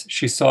is.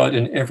 She saw it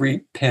in every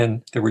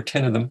pen. There were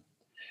 10 of them.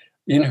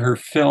 In her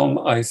film,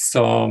 I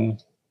saw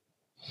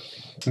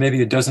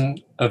maybe a dozen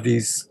of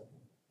these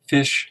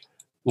fish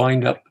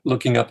lined up,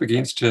 looking up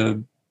against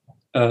a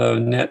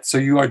net. So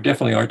you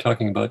definitely are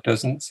talking about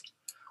dozens.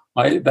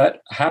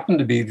 That happened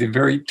to be the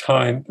very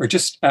time, or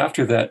just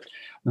after that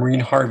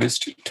marine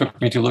harvest took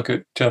me to look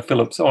at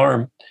Philip's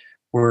Arm,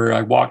 where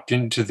I walked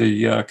into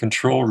the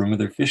control room of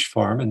their fish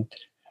farm, and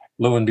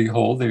lo and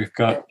behold, they've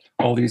got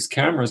all these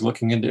cameras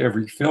looking into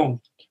every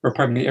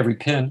every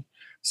pin.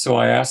 So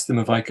I asked them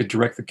if I could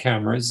direct the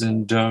cameras,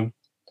 and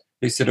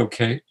they said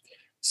okay.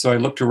 So I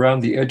looked around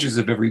the edges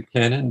of every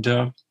pin, and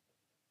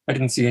I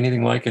didn't see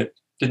anything like it.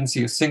 Didn't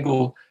see a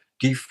single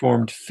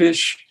deformed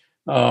fish.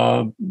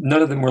 None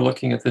of them were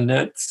looking at the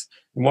nets.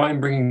 And why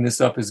I'm bringing this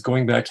up is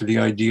going back to the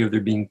idea of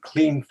there being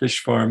clean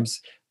fish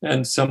farms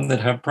and some that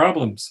have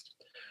problems,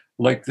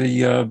 like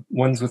the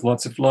ones with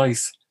lots of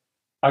lice.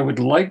 I would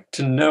like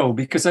to know,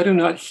 because I do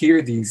not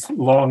hear these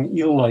long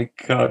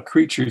eel-like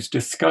creatures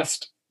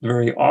discussed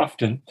very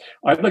often.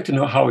 I'd like to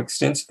know how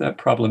extensive that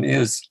problem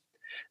is,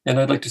 and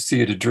I'd like to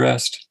see it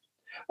addressed,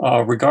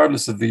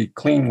 regardless of the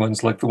clean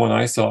ones like the one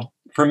I saw.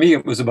 For me,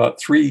 it was about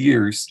 3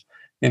 years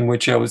in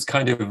which I was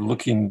kind of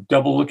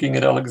double looking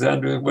at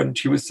Alexandra when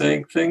she was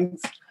saying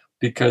things,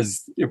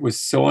 because it was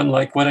so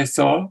unlike what I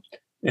saw.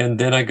 And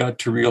then I got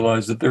to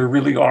realize that there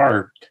really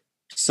are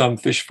some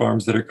fish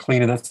farms that are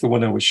clean, and that's the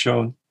one I was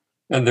shown.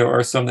 And there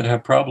are some that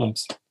have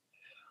problems.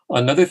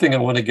 Another thing I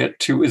want to get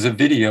to is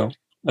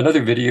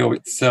another video.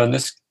 It's in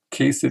this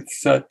case,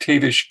 it's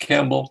Tavish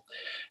Campbell.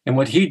 And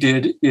what he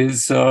did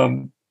is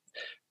a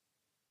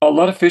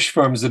lot of fish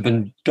farms have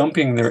been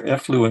dumping their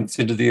effluents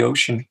into the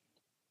ocean.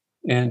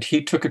 And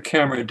he took a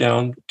camera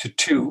down to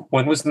 2.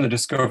 One was in the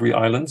Discovery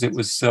Islands. It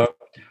was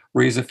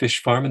Reza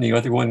Fish Farm, and the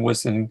other one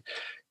was in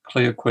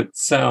Clayoquot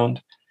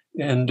Sound.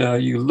 And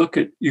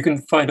you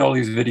can find all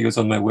these videos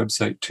on my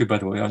website too, by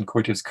the way, on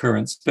Cortes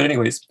Currents. But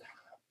anyways,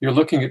 you're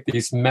looking at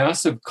these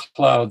massive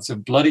clouds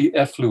of bloody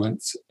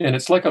effluents, and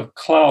it's like a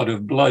cloud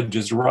of blood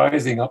just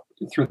rising up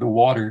through the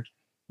water,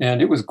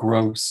 and it was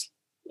gross.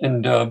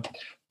 And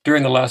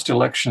during the last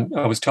election,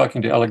 I was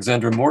talking to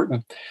Alexandra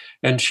Morton,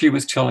 and she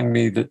was telling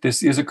me that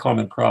this is a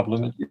common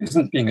problem. It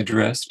isn't being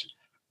addressed.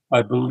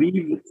 I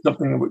believe it's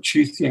something that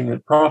she's seeing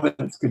that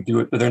Providence could do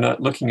it, but they're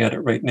not looking at it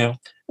right now.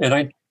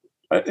 And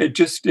if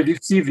you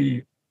see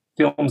the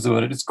films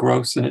about it, it's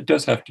gross, and it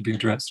does have to be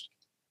addressed,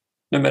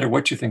 no matter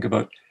what you think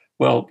about.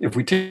 Well, if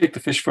we take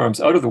the fish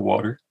farms out of the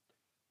water,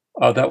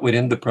 that would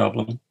end the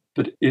problem.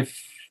 But if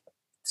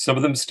some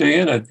of them stay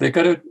in, they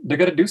got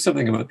to do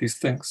something about these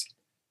things.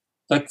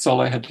 That's all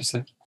I had to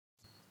say.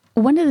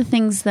 One of the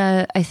things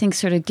that I think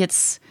sort of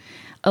gets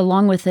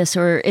along with this,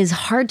 or is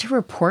hard to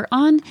report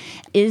on,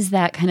 is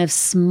that kind of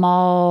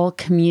small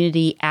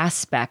community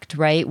aspect,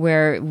 right?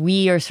 Where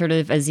we are sort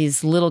of, as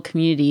these little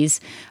communities,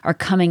 are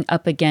coming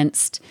up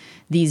against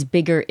these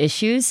bigger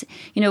issues.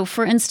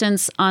 For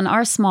instance, on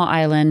our small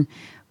island,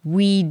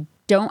 we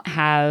don't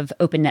have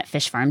open net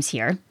fish farms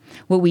here.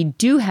 What we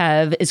do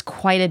have is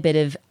quite a bit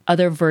of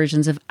other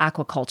versions of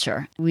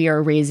aquaculture. We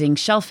are raising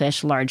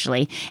shellfish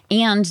largely,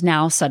 and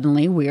now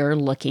suddenly we are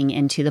looking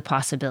into the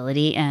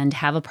possibility and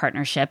have a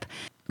partnership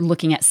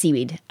looking at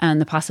seaweed and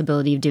the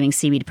possibility of doing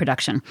seaweed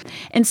production.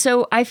 And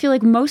so I feel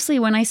like mostly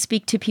when I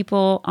speak to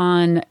people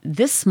on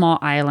this small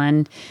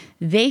island,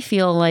 they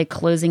feel like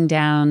closing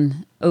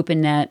down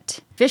open net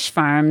fish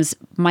farms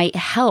might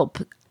help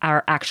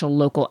our actual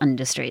local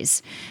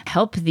industries,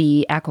 help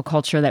the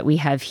aquaculture that we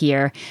have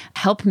here,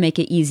 help make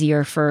it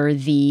easier for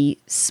the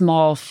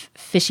small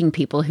fishing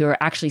people who are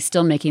actually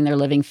still making their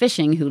living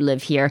fishing, who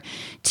live here,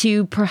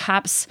 to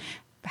perhaps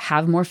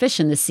have more fish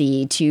in the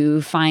sea,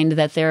 to find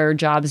that their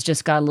jobs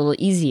just got a little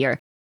easier.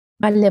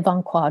 I live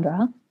on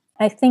Quadra.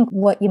 I think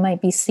what you might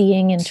be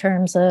seeing in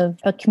terms of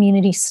a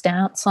community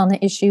stance on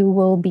the issue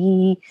will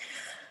be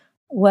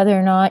whether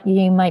or not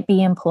you might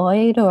be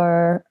employed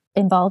or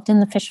involved in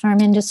the fish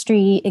farm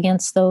industry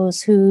against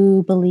those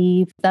who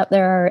believe that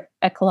there are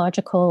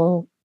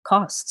ecological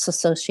costs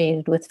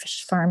associated with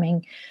fish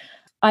farming.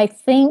 I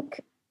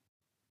think,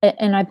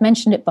 and I've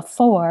mentioned it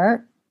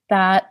before,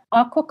 that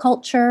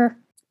aquaculture,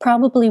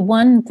 probably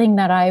one thing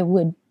that I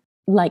would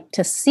like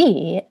to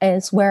see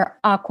is where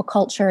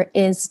aquaculture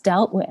is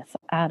dealt with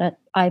at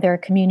either a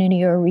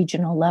community or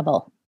regional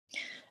level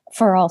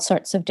for all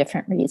sorts of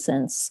different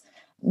reasons.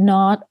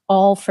 Not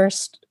all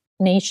First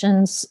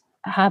Nations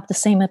have the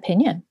same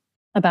opinion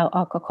about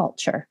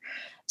aquaculture.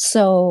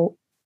 So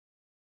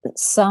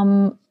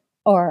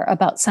or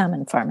about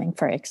salmon farming,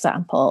 for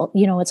example,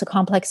 it's a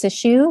complex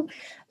issue.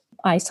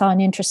 I saw an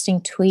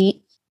interesting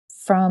tweet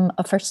from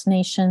a First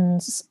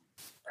Nations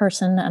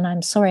person, and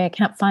I'm sorry, I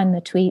can't find the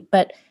tweet,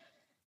 but,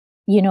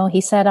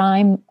 he said,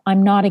 I'm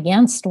not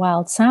against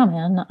wild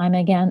salmon, I'm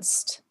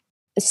against.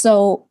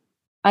 So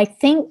I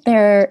think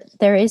there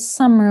is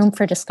some room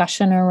for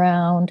discussion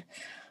around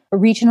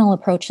regional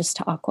approaches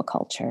to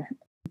aquaculture,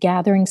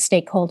 gathering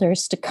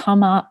stakeholders to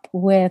come up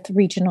with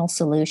regional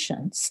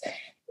solutions.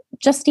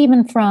 Just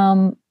even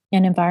from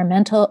an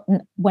environmental,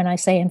 when I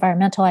say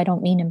environmental, I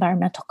don't mean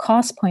environmental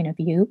cost point of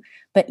view,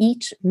 but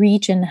each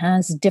region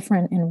has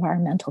different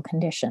environmental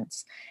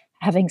conditions.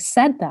 Having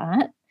said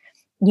that,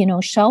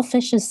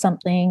 shellfish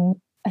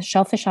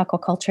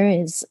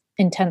aquaculture is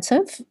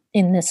intensive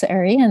in this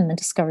area in the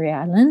Discovery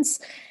Islands.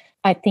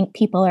 I think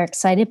people are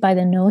excited by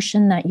the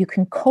notion that you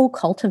can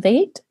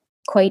co-cultivate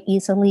quite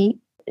easily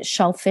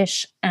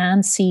shellfish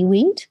and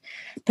seaweed,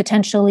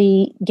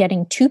 potentially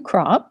getting 2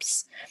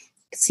 crops.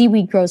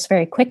 Seaweed grows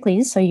very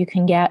quickly, so you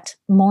can get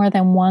more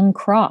than 1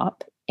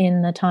 crop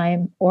in the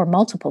time, or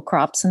multiple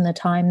crops in the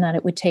time that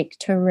it would take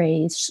to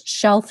raise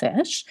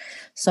shellfish.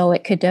 So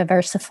it could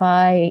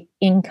diversify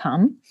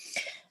income.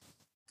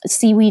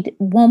 Seaweed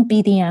won't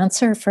be the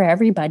answer for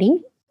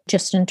everybody,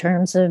 just in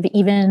terms of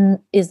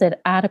even, is it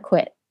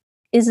adequate?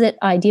 Is it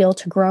ideal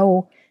to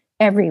grow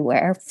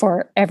everywhere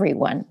for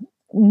everyone?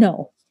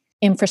 No.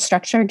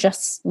 Infrastructure,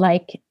 just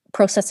like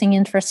processing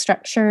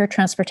infrastructure,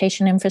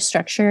 transportation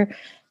infrastructure,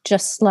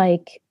 just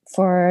like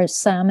for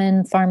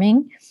salmon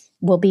farming,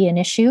 will be an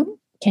issue.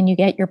 Can you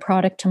get your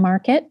product to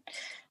market?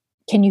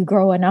 Can you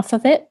grow enough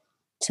of it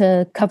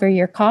to cover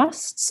your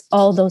costs?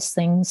 All those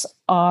things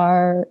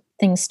are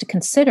things to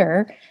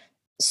consider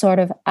sort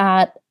of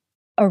at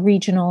a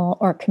regional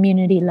or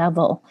community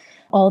level.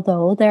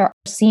 Although there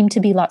seem to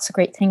be lots of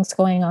great things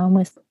going on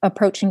with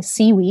approaching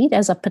seaweed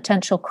as a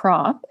potential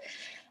crop,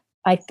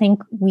 I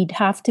think we'd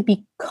have to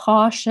be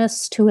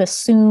cautious to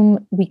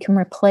assume we can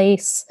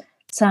replace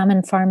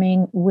salmon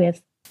farming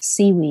with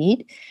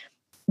seaweed,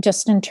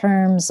 just in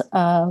terms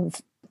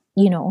of,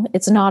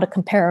 it's not a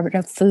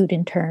comparative food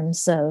in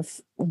terms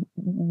of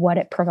what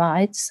it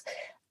provides.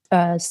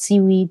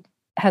 Seaweed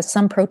has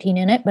some protein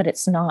in it, but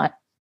it's not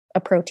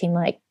a protein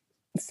like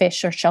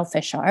fish or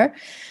shellfish are.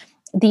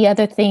 The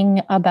other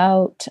thing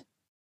about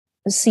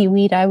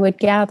seaweed, I would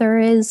gather,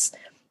 is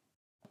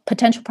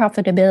potential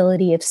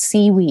profitability of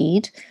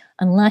seaweed,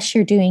 unless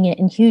you're doing it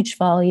in huge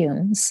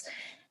volumes,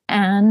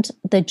 and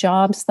the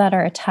jobs that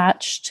are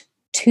attached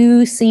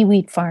to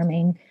seaweed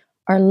farming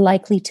are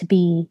likely to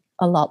be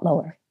a lot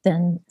lower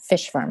than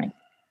fish farming.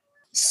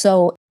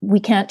 So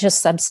we can't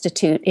just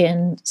substitute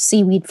in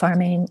seaweed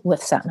farming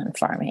with salmon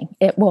farming.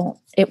 It won't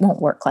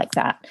work like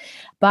that.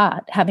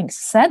 But having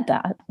said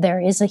that,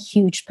 there is a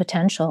huge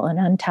potential, an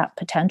untapped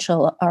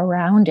potential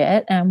around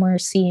it. And we're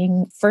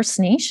seeing First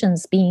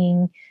Nations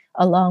being,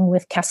 along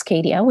with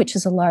Cascadia, which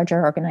is a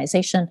larger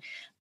organization,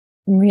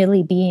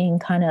 really being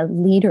kind of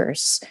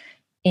leaders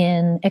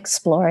in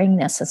exploring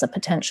this as a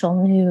potential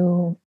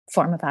new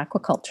form of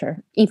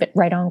aquaculture, even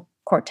right on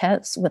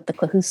Cortes with the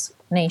Klahoose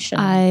Nation.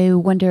 I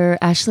wonder,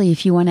 Ashley,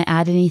 if you want to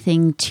add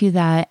anything to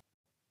that.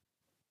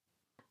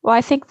 Well,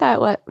 I think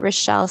that what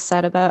Rochelle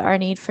said about our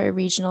need for a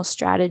regional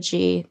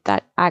strategy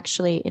that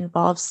actually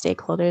involves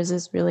stakeholders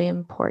is really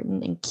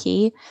important and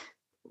key.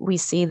 We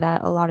see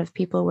that a lot of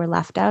people were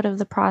left out of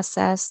the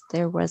process.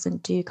 There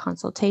wasn't due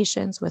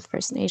consultations with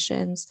First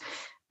Nations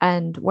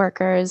and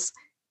workers.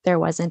 There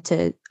wasn't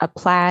a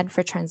plan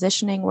for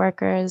transitioning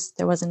workers.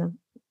 There wasn't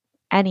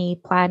any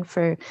plan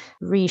for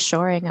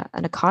reshoring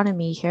an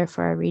economy here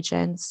for our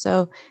region.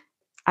 So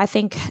I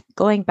think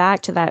going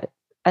back to that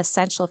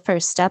essential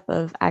first step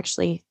of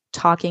actually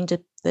talking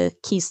to the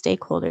key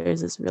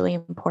stakeholders is really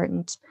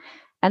important.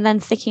 And then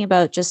thinking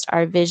about just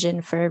our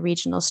vision for a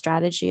regional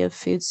strategy of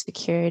food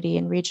security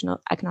and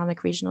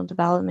economic regional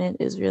development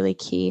is really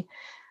key.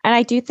 And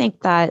I do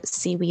think that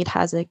seaweed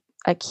has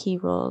a key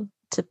role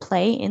to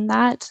play in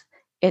that.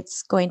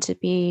 It's going to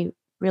be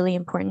really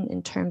important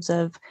in terms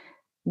of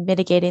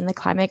mitigating the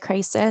climate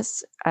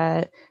crisis.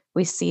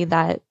 We see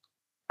that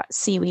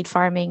seaweed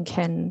farming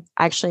can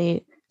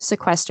actually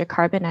sequester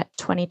carbon at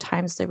 20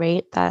 times the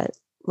rate that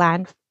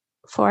land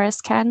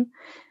forests can.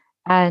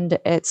 And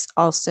it's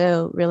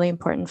also really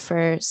important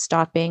for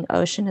stopping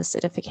ocean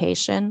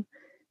acidification.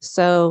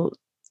 So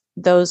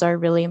those are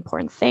really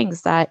important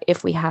things that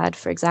if we had,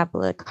 for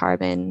example, a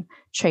carbon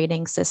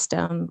trading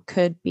system,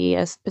 could be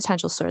a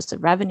potential source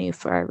of revenue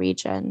for our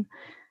region.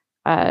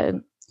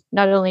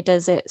 Not only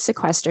does it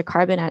sequester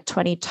carbon at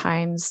 20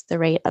 times the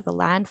rate of a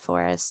land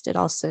forest, it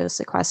also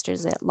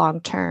sequesters it long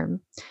term.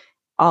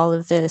 All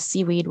of the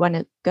seaweed, when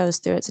it goes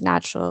through its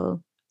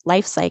natural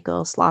life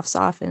cycle, sloughs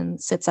off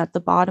and sits at the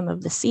bottom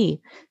of the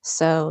sea.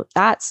 So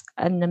that's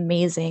an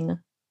amazing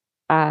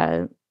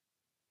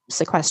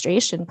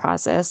sequestration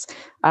process,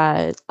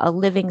 a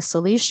living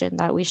solution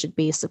that we should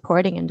be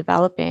supporting and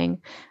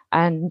developing.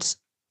 And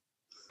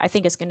I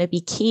think it's going to be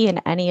key in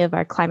any of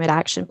our climate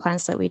action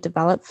plans that we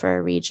develop for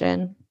a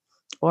region.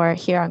 Or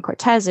here on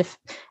Cortes, if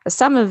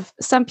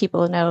some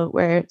people know,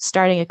 we're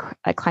starting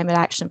a climate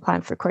action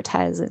plan for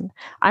Cortes, and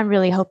I'm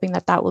really hoping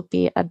that will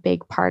be a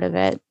big part of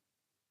it.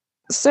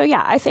 So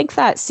yeah, I think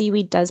that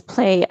seaweed does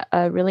play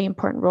a really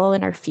important role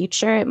in our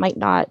future. It might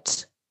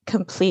not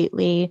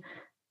completely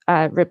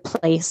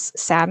replace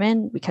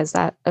salmon, because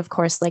that, of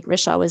course, like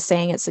Rochelle was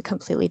saying, it's a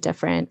completely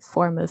different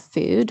form of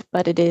food,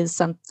 but it is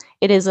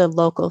a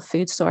local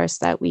food source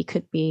that we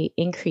could be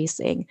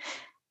increasing.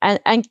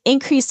 And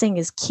increasing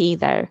is key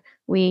there.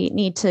 We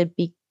need to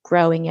be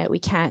growing it. We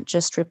can't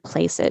just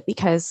replace it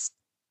because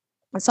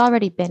it's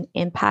already been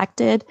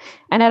impacted.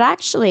 And it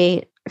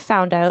actually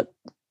found out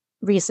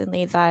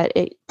recently that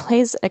it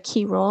plays a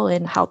key role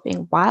in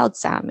helping wild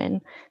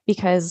salmon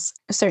because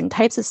certain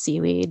types of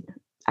seaweed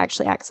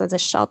actually acts as a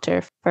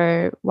shelter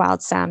for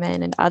wild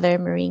salmon and other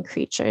marine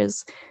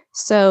creatures.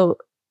 So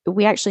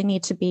we actually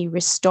need to be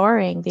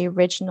restoring the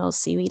original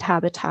seaweed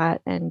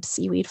habitat and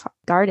seaweed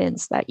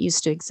gardens that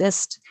used to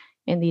exist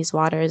in these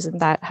waters and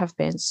that have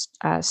been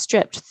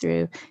stripped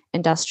through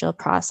industrial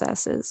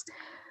processes.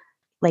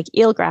 Like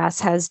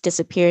eelgrass has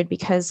disappeared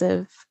because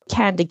of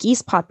Canada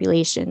geese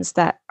populations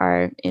that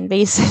are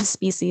invasive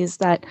species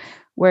that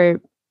were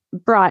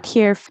brought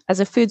here as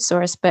a food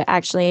source, but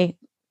actually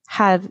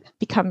have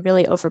become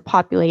really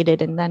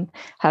overpopulated and then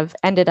have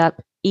ended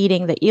up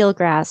eating the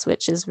eelgrass,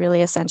 which is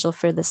really essential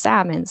for the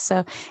salmon.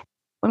 So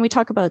when we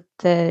talk about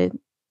the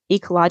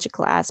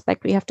ecological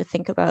aspect, we have to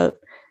think about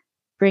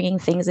bringing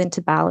things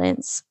into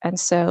balance. And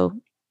so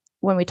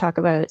when we talk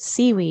about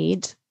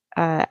seaweed,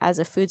 as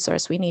a food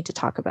source, we need to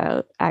talk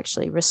about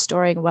actually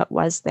restoring what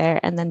was there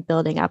and then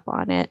building up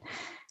on it,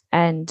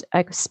 and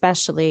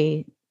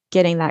especially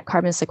getting that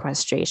carbon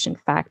sequestration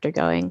factor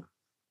going.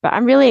 But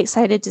I'm really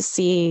excited to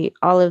see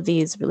all of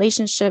these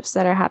relationships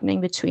that are happening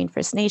between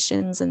First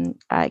Nations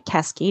and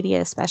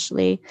Cascadia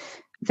especially.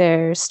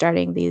 They're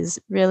starting these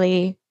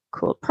really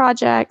cool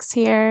projects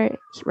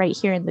right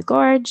here in the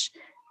gorge.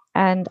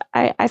 And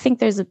I think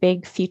there's a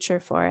big future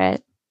for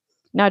it,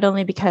 not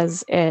only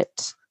because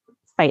it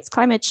fights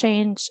climate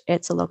change,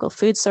 it's a local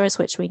food source,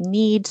 which we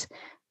need,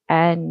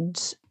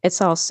 and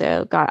it's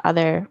also got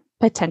other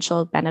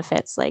potential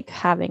benefits like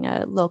having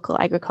a local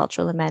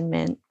agricultural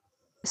amendment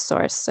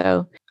source.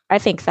 So I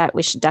think that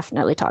we should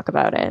definitely talk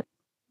about it.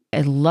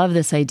 I love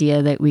this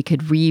idea that we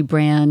could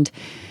rebrand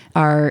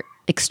our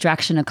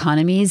extraction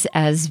economies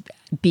as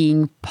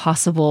being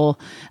possible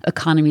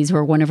economies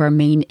where one of our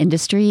main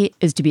industry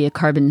is to be a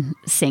carbon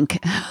sink.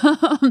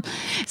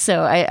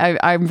 So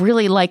I'm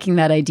really liking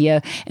that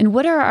idea. And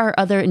what are our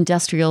other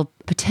industrial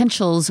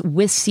potentials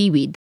with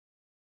seaweed?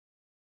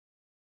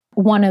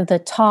 One of the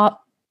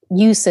top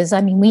uses,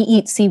 I mean, we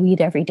eat seaweed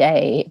every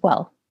day.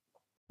 Well,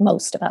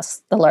 most of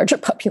us, the larger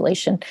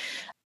population.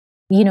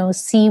 You know,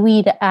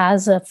 seaweed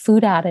as a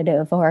food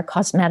additive or a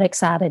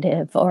cosmetics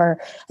additive,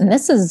 and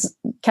this is,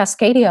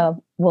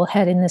 Cascadia will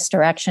head in this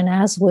direction,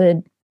 as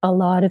would a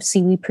lot of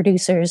seaweed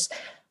producers.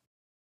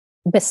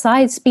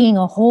 Besides being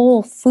a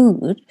whole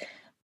food,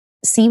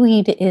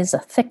 seaweed is a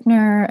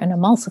thickener, an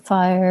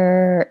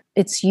emulsifier.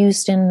 It's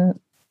used in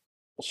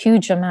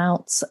huge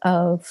amounts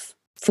of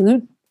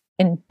food,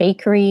 in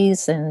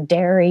bakeries and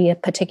dairy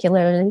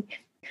particularly.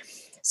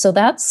 So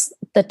that's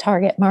the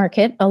target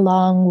market,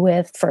 along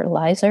with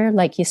fertilizer,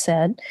 like you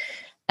said.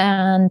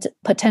 And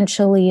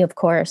potentially, of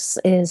course,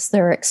 is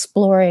they're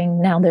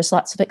exploring, now there's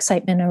lots of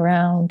excitement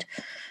around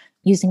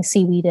using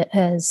seaweed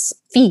as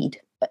feed,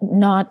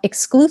 not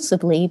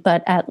exclusively,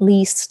 but at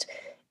least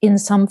in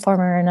some form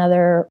or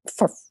another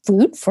for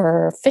food,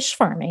 for fish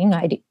farming,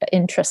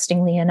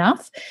 interestingly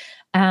enough,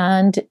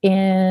 and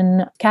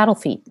in cattle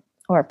feed,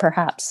 or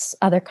perhaps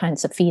other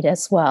kinds of feed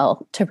as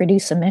well, to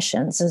reduce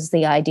emissions is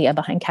the idea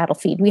behind cattle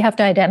feed. We have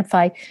to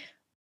identify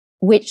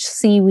which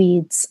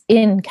seaweeds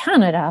in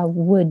Canada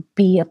would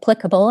be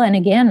applicable. And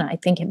again, I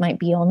think it might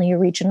be only a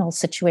regional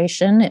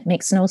situation. It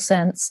makes no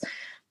sense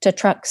to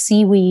truck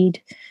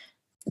seaweed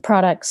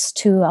products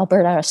to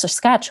Alberta or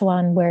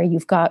Saskatchewan, where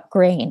you've got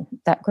grain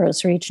that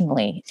grows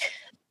regionally.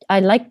 I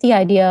like the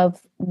idea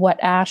of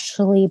what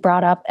Ashley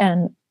brought up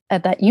and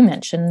that you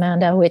mentioned,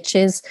 Manda, which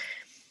is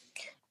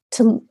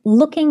to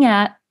looking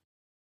at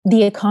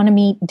the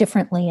economy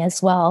differently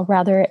as well,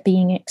 rather it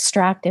being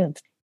extractive.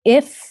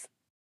 If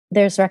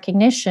there's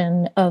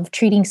recognition of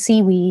treating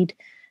seaweed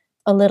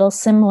a little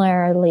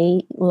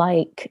similarly,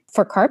 like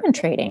for carbon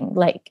trading,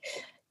 like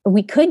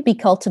we could be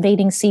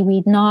cultivating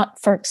seaweed not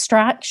for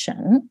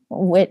extraction,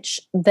 which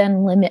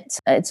then limits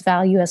its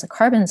value as a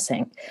carbon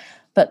sink,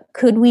 but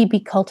could we be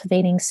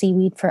cultivating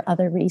seaweed for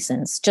other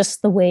reasons,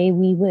 just the way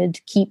we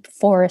would keep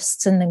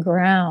forests in the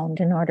ground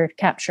in order to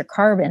capture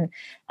carbon,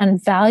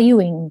 and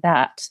valuing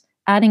that,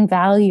 adding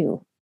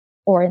value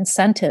or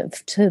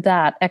incentive to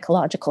that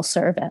ecological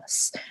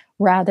service,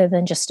 rather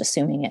than just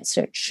assuming it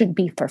should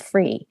be for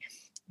free.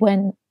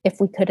 When if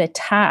we could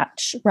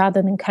attach,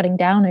 rather than cutting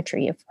down a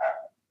tree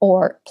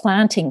or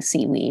planting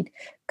seaweed,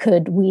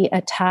 could we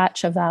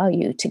attach a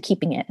value to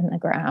keeping it in the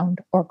ground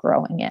or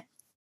growing it?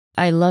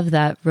 I love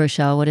that,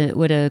 Rochelle.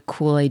 What a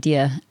cool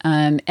idea.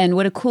 And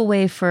what a cool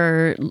way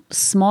for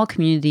small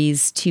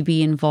communities to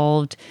be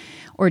involved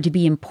or to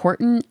be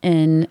important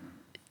in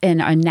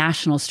a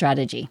national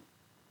strategy.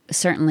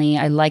 Certainly,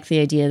 I like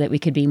the idea that we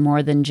could be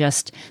more than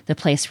just the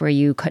place where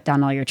you cut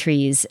down all your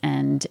trees.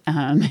 And,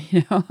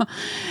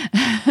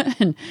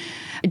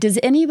 does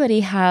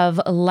anybody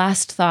have a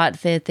last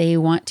thought that they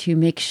want to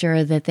make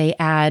sure that they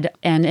add,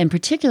 and in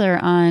particular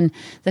on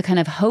the kind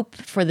of hope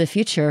for the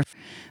future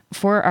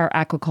for our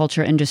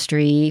aquaculture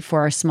industry, for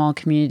our small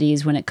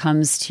communities when it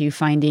comes to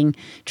finding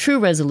true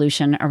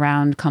resolution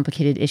around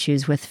complicated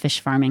issues with fish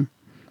farming?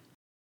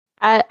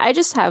 I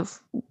just have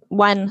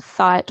one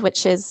thought,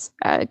 which is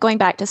going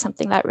back to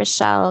something that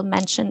Rochelle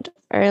mentioned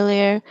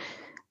earlier.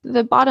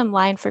 the bottom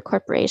line for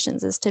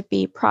corporations is to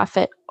be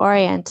profit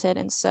oriented.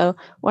 And so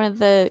one of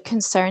the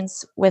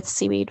concerns with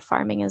seaweed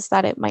farming is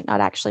that it might not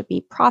actually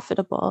be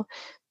profitable.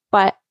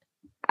 But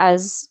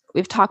as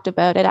we've talked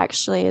about, it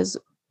actually is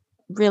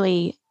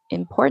really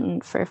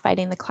important for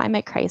fighting the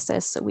climate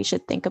crisis. So we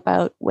should think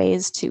about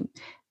ways to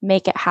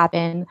make it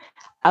happen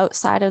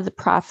outside of the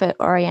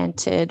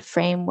profit-oriented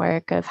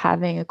framework of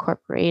having a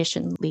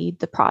corporation lead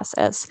the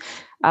process.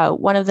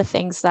 One of the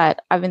things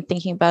that I've been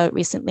thinking about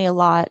recently a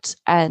lot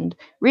and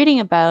reading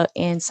about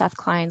in Seth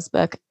Klein's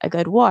book, A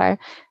Good War,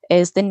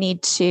 is the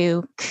need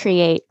to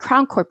create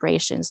crown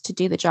corporations to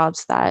do the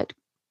jobs that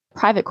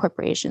private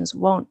corporations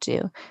won't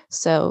do.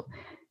 So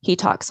he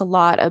talks a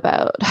lot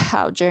about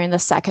how during the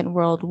Second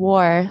World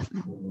War,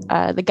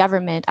 the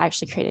government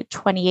actually created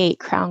 28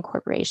 crown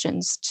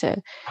corporations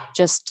to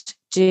just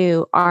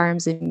do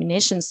arms and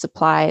munitions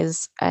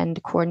supplies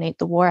and coordinate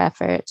the war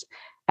effort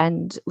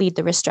and lead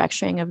the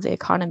restructuring of the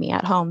economy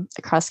at home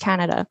across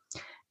Canada.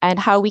 And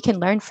how we can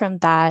learn from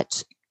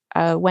that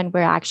when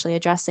we're actually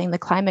addressing the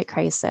climate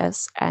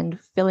crisis and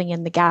filling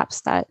in the gaps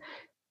that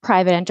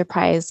private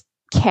enterprise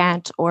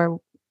can't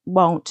or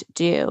won't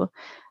do.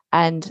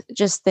 And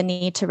just the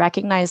need to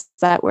recognize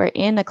that we're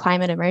in a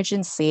climate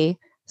emergency,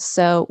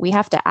 so we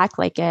have to act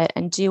like it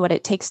and do what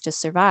it takes to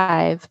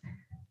survive.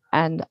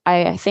 And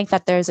I think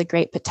that there's a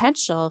great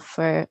potential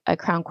for a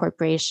crown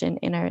corporation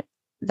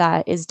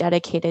that is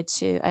dedicated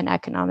to an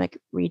economic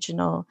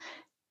regional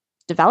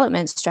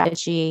development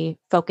strategy,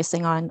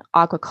 focusing on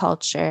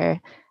aquaculture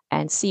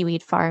and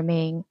seaweed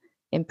farming,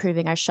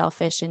 improving our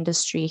shellfish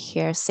industry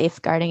here,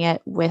 safeguarding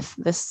it with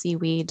the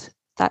seaweed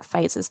that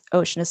fights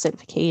ocean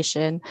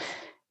acidification.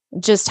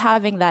 Just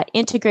having that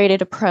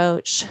integrated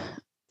approach,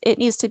 it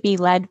needs to be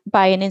led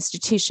by an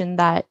institution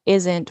that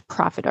isn't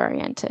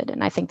profit-oriented.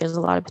 And I think there's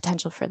a lot of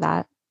potential for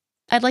that.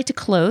 I'd like to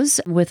close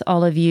with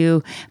all of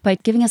you by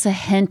giving us a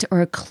hint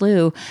or a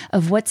clue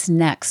of what's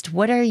next.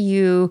 What are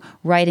you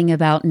writing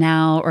about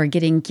now or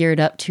getting geared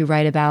up to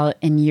write about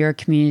in your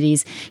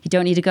communities? You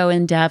don't need to go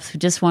in depth. We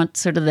just want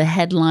sort of the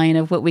headline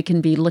of what we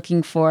can be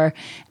looking for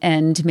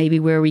and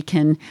maybe where we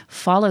can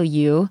follow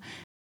you.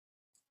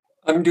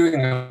 I'm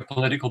doing a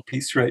political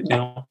piece right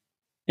now,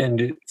 and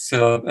it's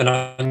an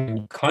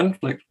ongoing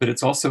conflict, but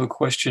it's also a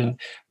question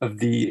of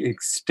the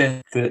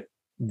extent that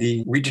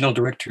the regional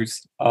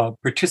directors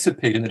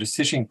participate in the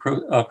decision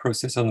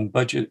process on the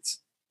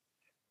budgets.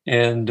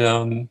 And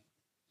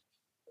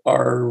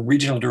our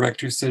regional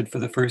director said for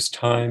the first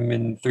time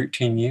in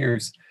 13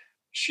 years,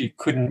 she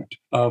couldn't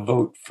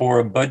vote for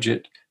a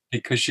budget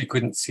because she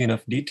couldn't see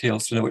enough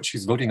details to know what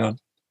she's voting on.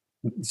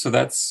 So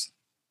that's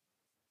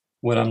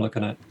what I'm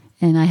looking at.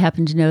 And I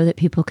happen to know that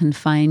people can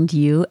find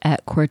you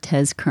at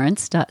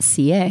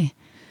cortescurrents.ca.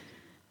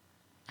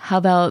 How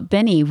about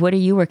Binny? What are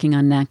you working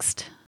on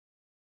next?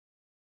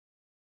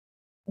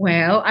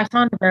 Well, I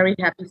found a very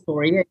happy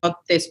story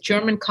about this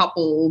German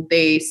couple.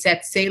 They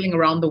set sailing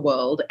around the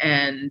world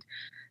and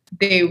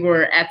they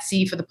were at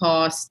sea for the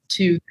past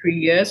 2-3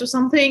 years or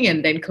something.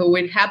 And then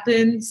COVID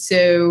happened.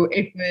 So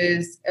it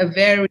was a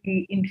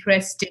very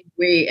interesting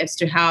way as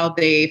to how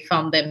they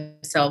found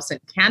themselves in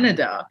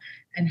Canada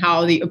and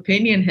how the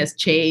opinion has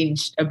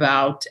changed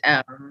about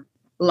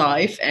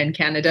life and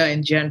Canada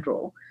in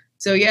general.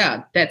 So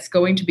yeah, that's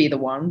going to be the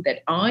one that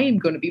I'm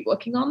going to be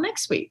working on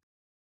next week.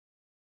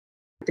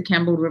 The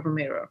Campbell River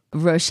Mirror.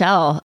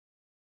 Rochelle.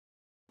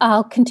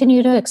 I'll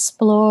continue to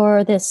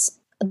explore this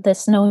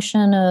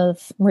notion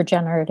of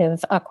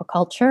regenerative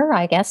aquaculture.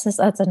 I guess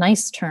that's a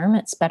nice term.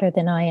 It's better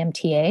than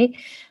IMTA.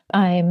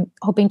 I'm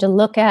hoping to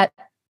look at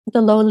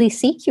the lowly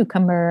sea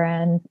cucumber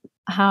and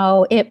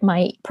how it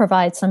might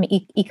provide some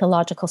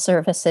ecological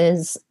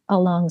services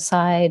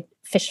alongside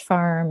fish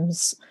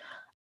farms,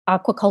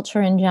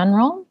 aquaculture in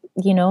general,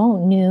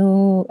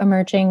 new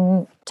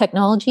emerging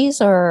technologies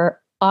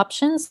or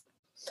options.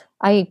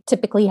 I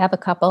typically have a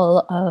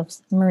couple of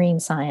marine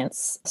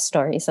science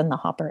stories in the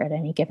hopper at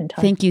any given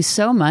time. Thank you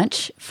so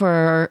much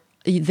for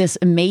this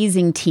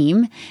amazing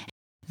team.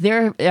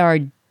 There are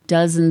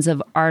dozens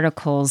of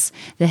articles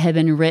that have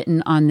been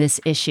written on this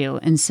issue.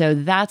 And so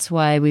that's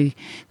why we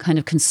kind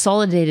of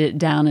consolidated it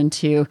down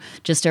into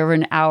just over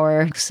an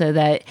hour so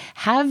that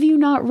have you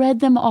not read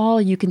them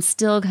all, you can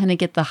still kind of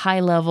get the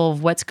high level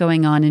of what's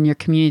going on in your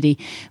community.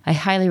 I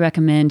highly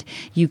recommend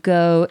you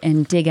go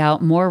and dig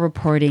out more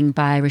reporting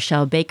by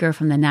Rochelle Baker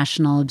from the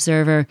National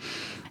Observer,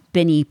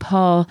 Binny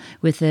Paul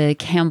with the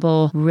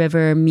Campbell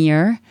River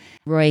Mirror,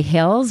 Roy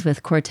Hales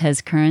with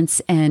Cortes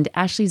Currents, and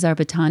Ashley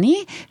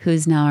Zarbatany,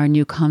 who's now our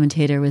new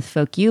commentator with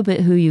Folk U, but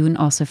who you can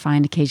also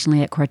find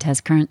occasionally at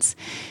Cortes Currents.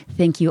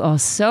 Thank you all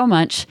so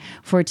much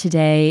for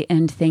today,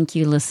 and thank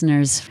you,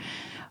 listeners,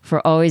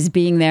 for always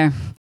being there.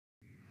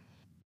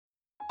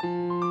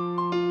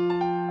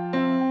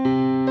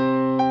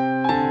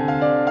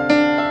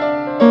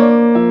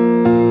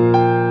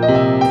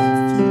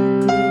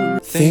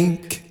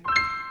 Think.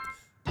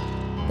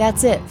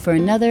 That's it for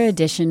another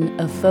edition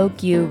of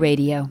Folk U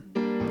Radio.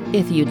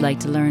 If you'd like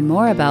to learn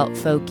more about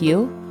Folk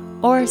U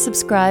or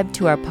subscribe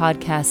to our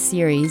podcast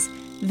series,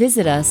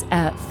 visit us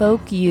at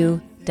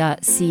folku.ca.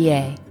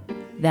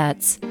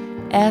 That's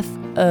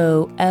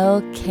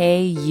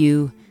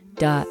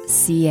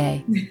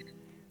FOLKU.ca.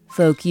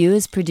 Folk U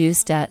is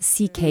produced at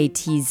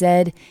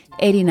CKTZ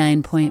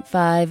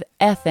 89.5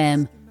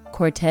 FM,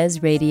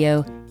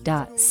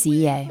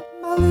 CortesRadio.ca.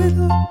 My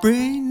little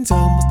brain's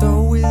almost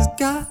always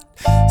got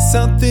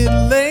something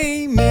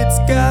lame it's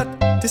got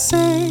to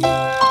say.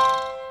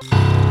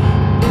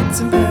 It's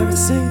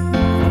embarrassing,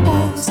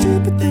 all the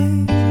stupid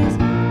things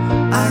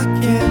I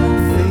can't